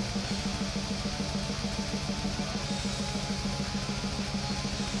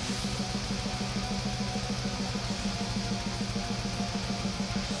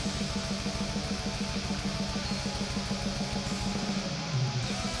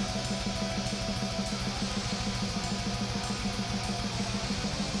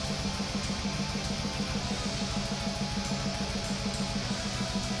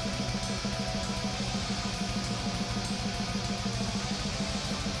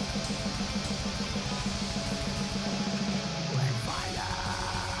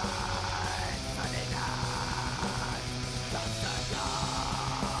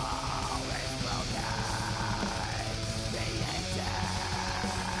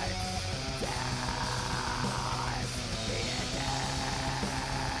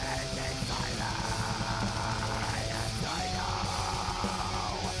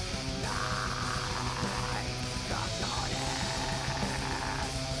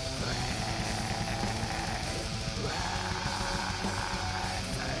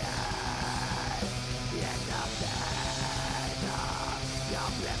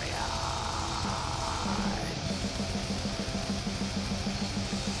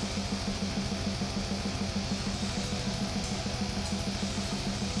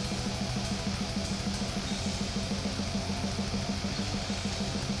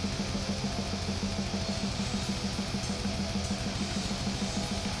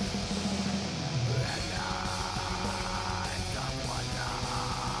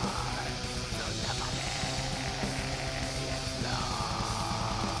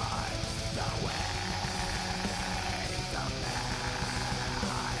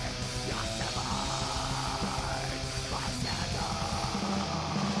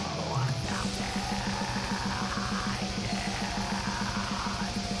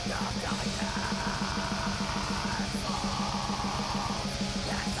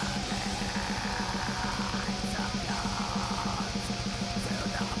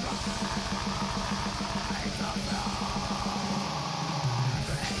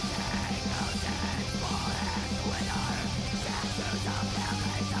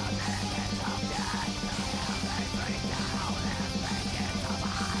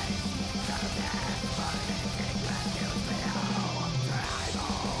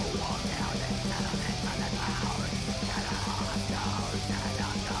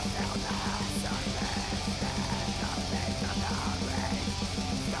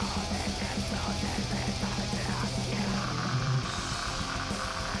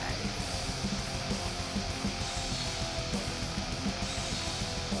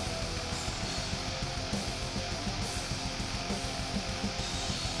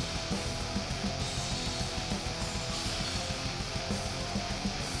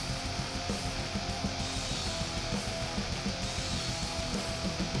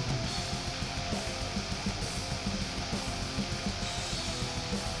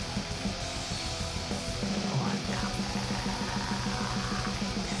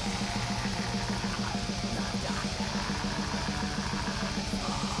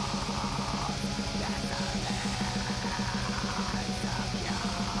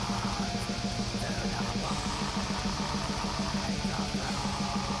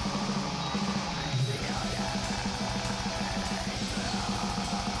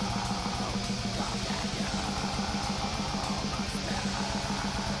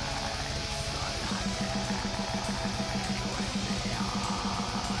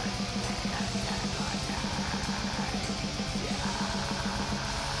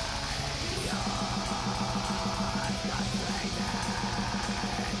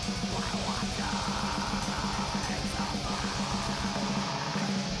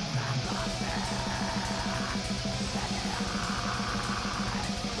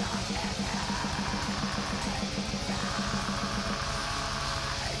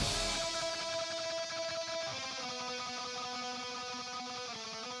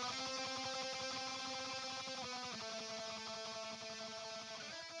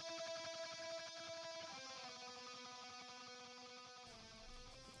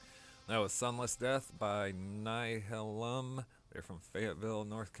 That was Sunless Death by Nihilum. They're from Fayetteville,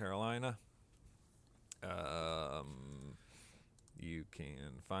 North Carolina. You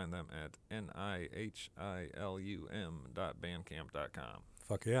can find them at nihilum.bandcamp.com.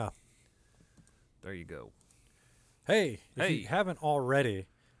 Fuck yeah. There you go. Hey, if Hey. you haven't already,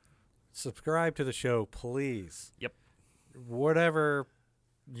 subscribe to the show, please. Yep. Whatever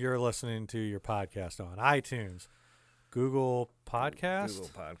you're listening to your podcast on, iTunes, Google Podcast. Google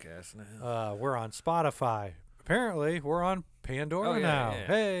Podcast now. We're on Spotify. Apparently, we're on Pandora Oh, yeah, now. yeah.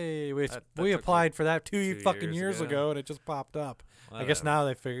 That we took applied like for that 2 2 fucking years years ago. ago, and it just popped up. I guess Whatever. now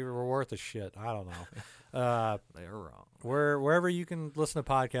they figure we're worth a shit. I don't know. They're wrong. Wherever you can listen to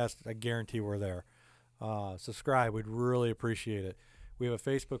podcasts, I guarantee we're there. Subscribe. We'd really appreciate it. We have a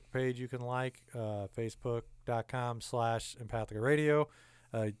Facebook page you can like, facebook.com/Empathica Radio.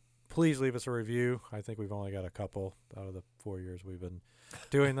 Please leave us a review. I think we've only got a couple out of the 4 years we've been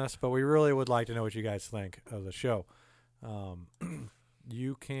doing this, but we really would like to know what you guys think of the show.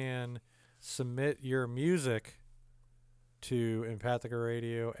 You can submit your music to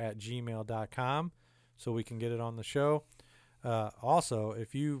empathicaradio@gmail.com so we can get it on the show. Also,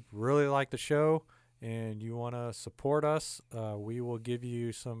 if you really like the show and you want to support us, we will give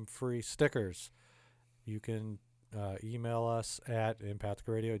you some free stickers. You can email us at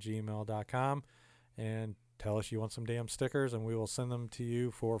empathicaradio@gmail.com and tell us you want some damn stickers, and we will send them to you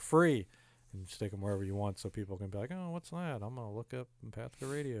for free. And stick them wherever you want so people can be like, oh, what's that? I'm going to look up Empathica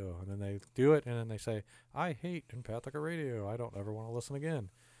Radio. And then they do it, and then they say, I hate Empathica Radio. I don't ever want to listen again.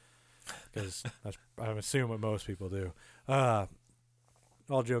 Because I assume what most people do. All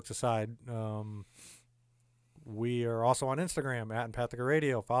jokes aside, we are also on Instagram at Empathica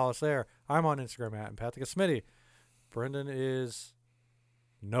Radio. Follow us there. I'm on Instagram at Empathica Smitty. Brendan is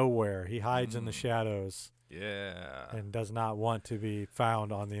nowhere. He hides in the shadows Yeah. and does not want to be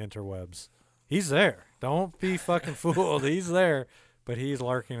found on the interwebs. He's there. Don't be fucking fooled. He's there, but he's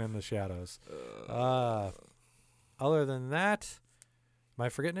lurking in the shadows. Other than that, am I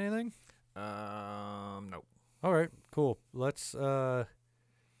forgetting anything? Nope. All right, cool. Let's play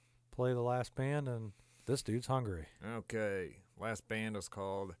the last band, and this dude's hungry. Okay. Last band is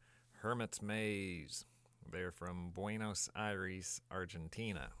called Hermit's Maze. They're from Buenos Aires,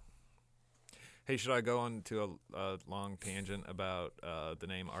 Argentina. Hey, should I go into a long tangent about the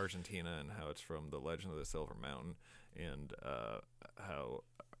name Argentina and how it's from the Legend of the Silver Mountain and how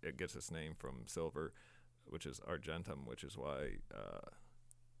it gets its name from silver, which is argentum, which is why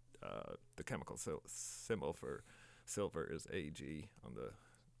the chemical symbol for silver is Ag on the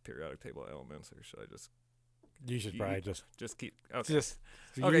periodic table of elements, or should I just You should probably just keep? Okay. just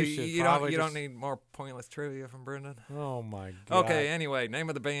Okay, should you probably don't just- need more pointless trivia from Brendan. Oh my god. Okay, anyway, name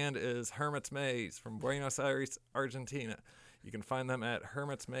of the band is Hermit's Maze from Buenos Aires, Argentina. You can find them at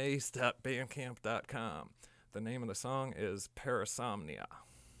hermitsmaze.bandcamp.com. The name of the song is Parasomnia.